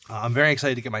 I'm very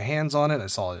excited to get my hands on it. I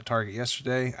saw it at Target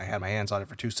yesterday. I had my hands on it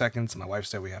for 2 seconds, and my wife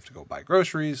said we have to go buy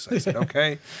groceries. I said,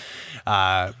 okay.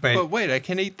 But wait, I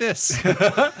can eat this.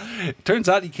 Turns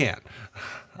out you can't.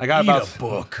 I got a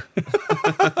book.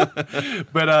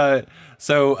 But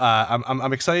so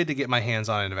I'm excited to get my hands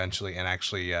on it eventually and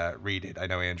actually read it. I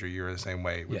know, Andrew, you're the same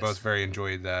way. We both very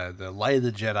enjoyed the Light of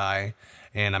the Jedi,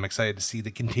 and I'm excited to see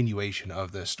the continuation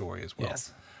of this story as well.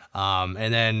 Yes.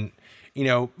 And then,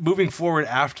 moving forward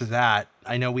after that,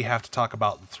 I know we have to talk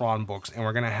about the Thrawn books, and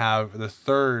we're going to have the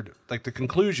third, like the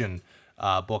conclusion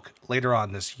book later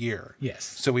on this year. Yes.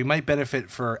 So we might benefit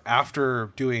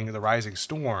after doing The Rising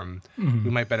Storm, we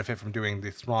might benefit from doing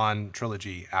the Thrawn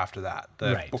trilogy after that.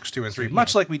 The books 2 and 3,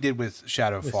 much like we did with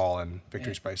Shadowfall and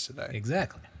Victory Spice today.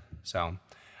 Exactly. So,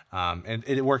 and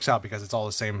it works out because it's all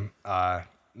the same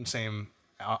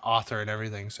author and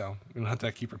everything, so we don't have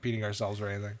to keep repeating ourselves or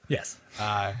anything. Yes.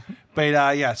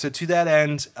 So to that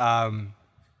end,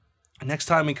 next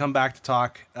time we come back to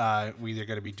talk, we're either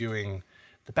going to be doing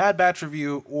the Bad Batch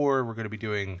review or we're going to be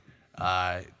doing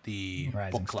the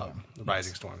book club, The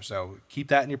Rising Storm. So keep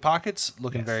that in your pockets.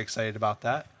 Looking very excited about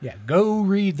that. Yeah, go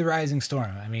read The Rising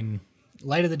Storm. I mean,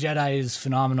 Light of the Jedi is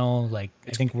phenomenal. Like,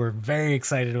 I think we're very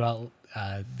excited about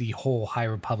the whole High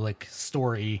Republic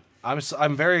story.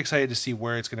 I'm very excited to see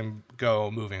where it's going to go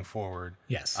moving forward.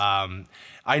 Yes.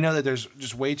 I know that there's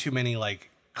just way too many like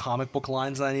comic book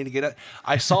lines that I need to get at.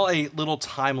 I saw a little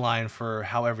timeline for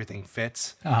how everything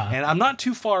fits, and I'm not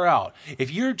too far out.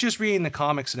 If you're just reading the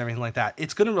comics and everything like that,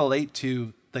 it's going to relate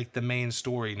to like the main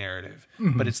story narrative,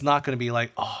 but it's not going to be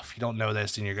like, oh, if you don't know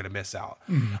this, then you're going to miss out.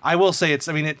 I will say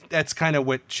that's kind of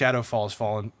what Shadowfall's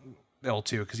fallen ill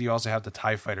to, because you also have the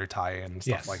TIE Fighter tie-in and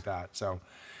stuff like that. So,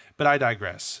 but I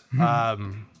digress.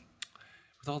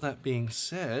 With all that being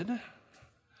said,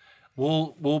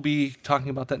 we'll be talking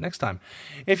about that next time.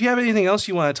 If you have anything else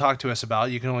you want to talk to us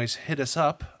about, you can always hit us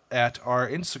up at our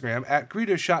Instagram at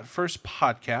Greedo Shot First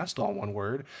Podcast, all one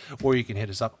word, or you can hit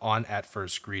us up on at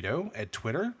First Greedo at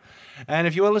Twitter. And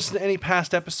if you want to listen to any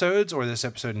past episodes or this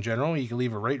episode in general, you can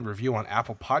leave a rate and review on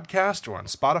Apple Podcast or on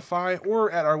Spotify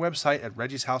or at our website at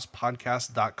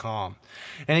reggieshousepodcast.com.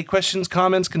 Any questions,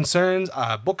 comments, concerns,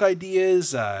 book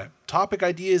ideas, topic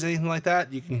ideas, anything like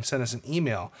that, you can send us an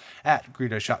email at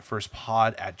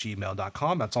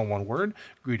greedoshotfirstpod@gmail.com. That's all one word,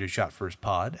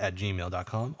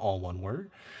 greedoshotfirstpod@gmail.com, all one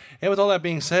word. And with all that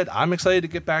being said, I'm excited to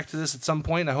get back to this at some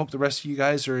point. I hope the rest of you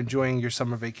guys are enjoying your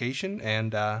summer vacation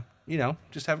and,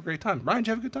 just have a great time. Ryan, did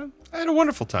you have a good time? I had a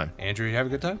wonderful time. Andrew, you have a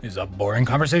good time? It's a boring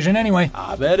conversation anyway.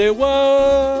 I bet it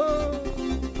was.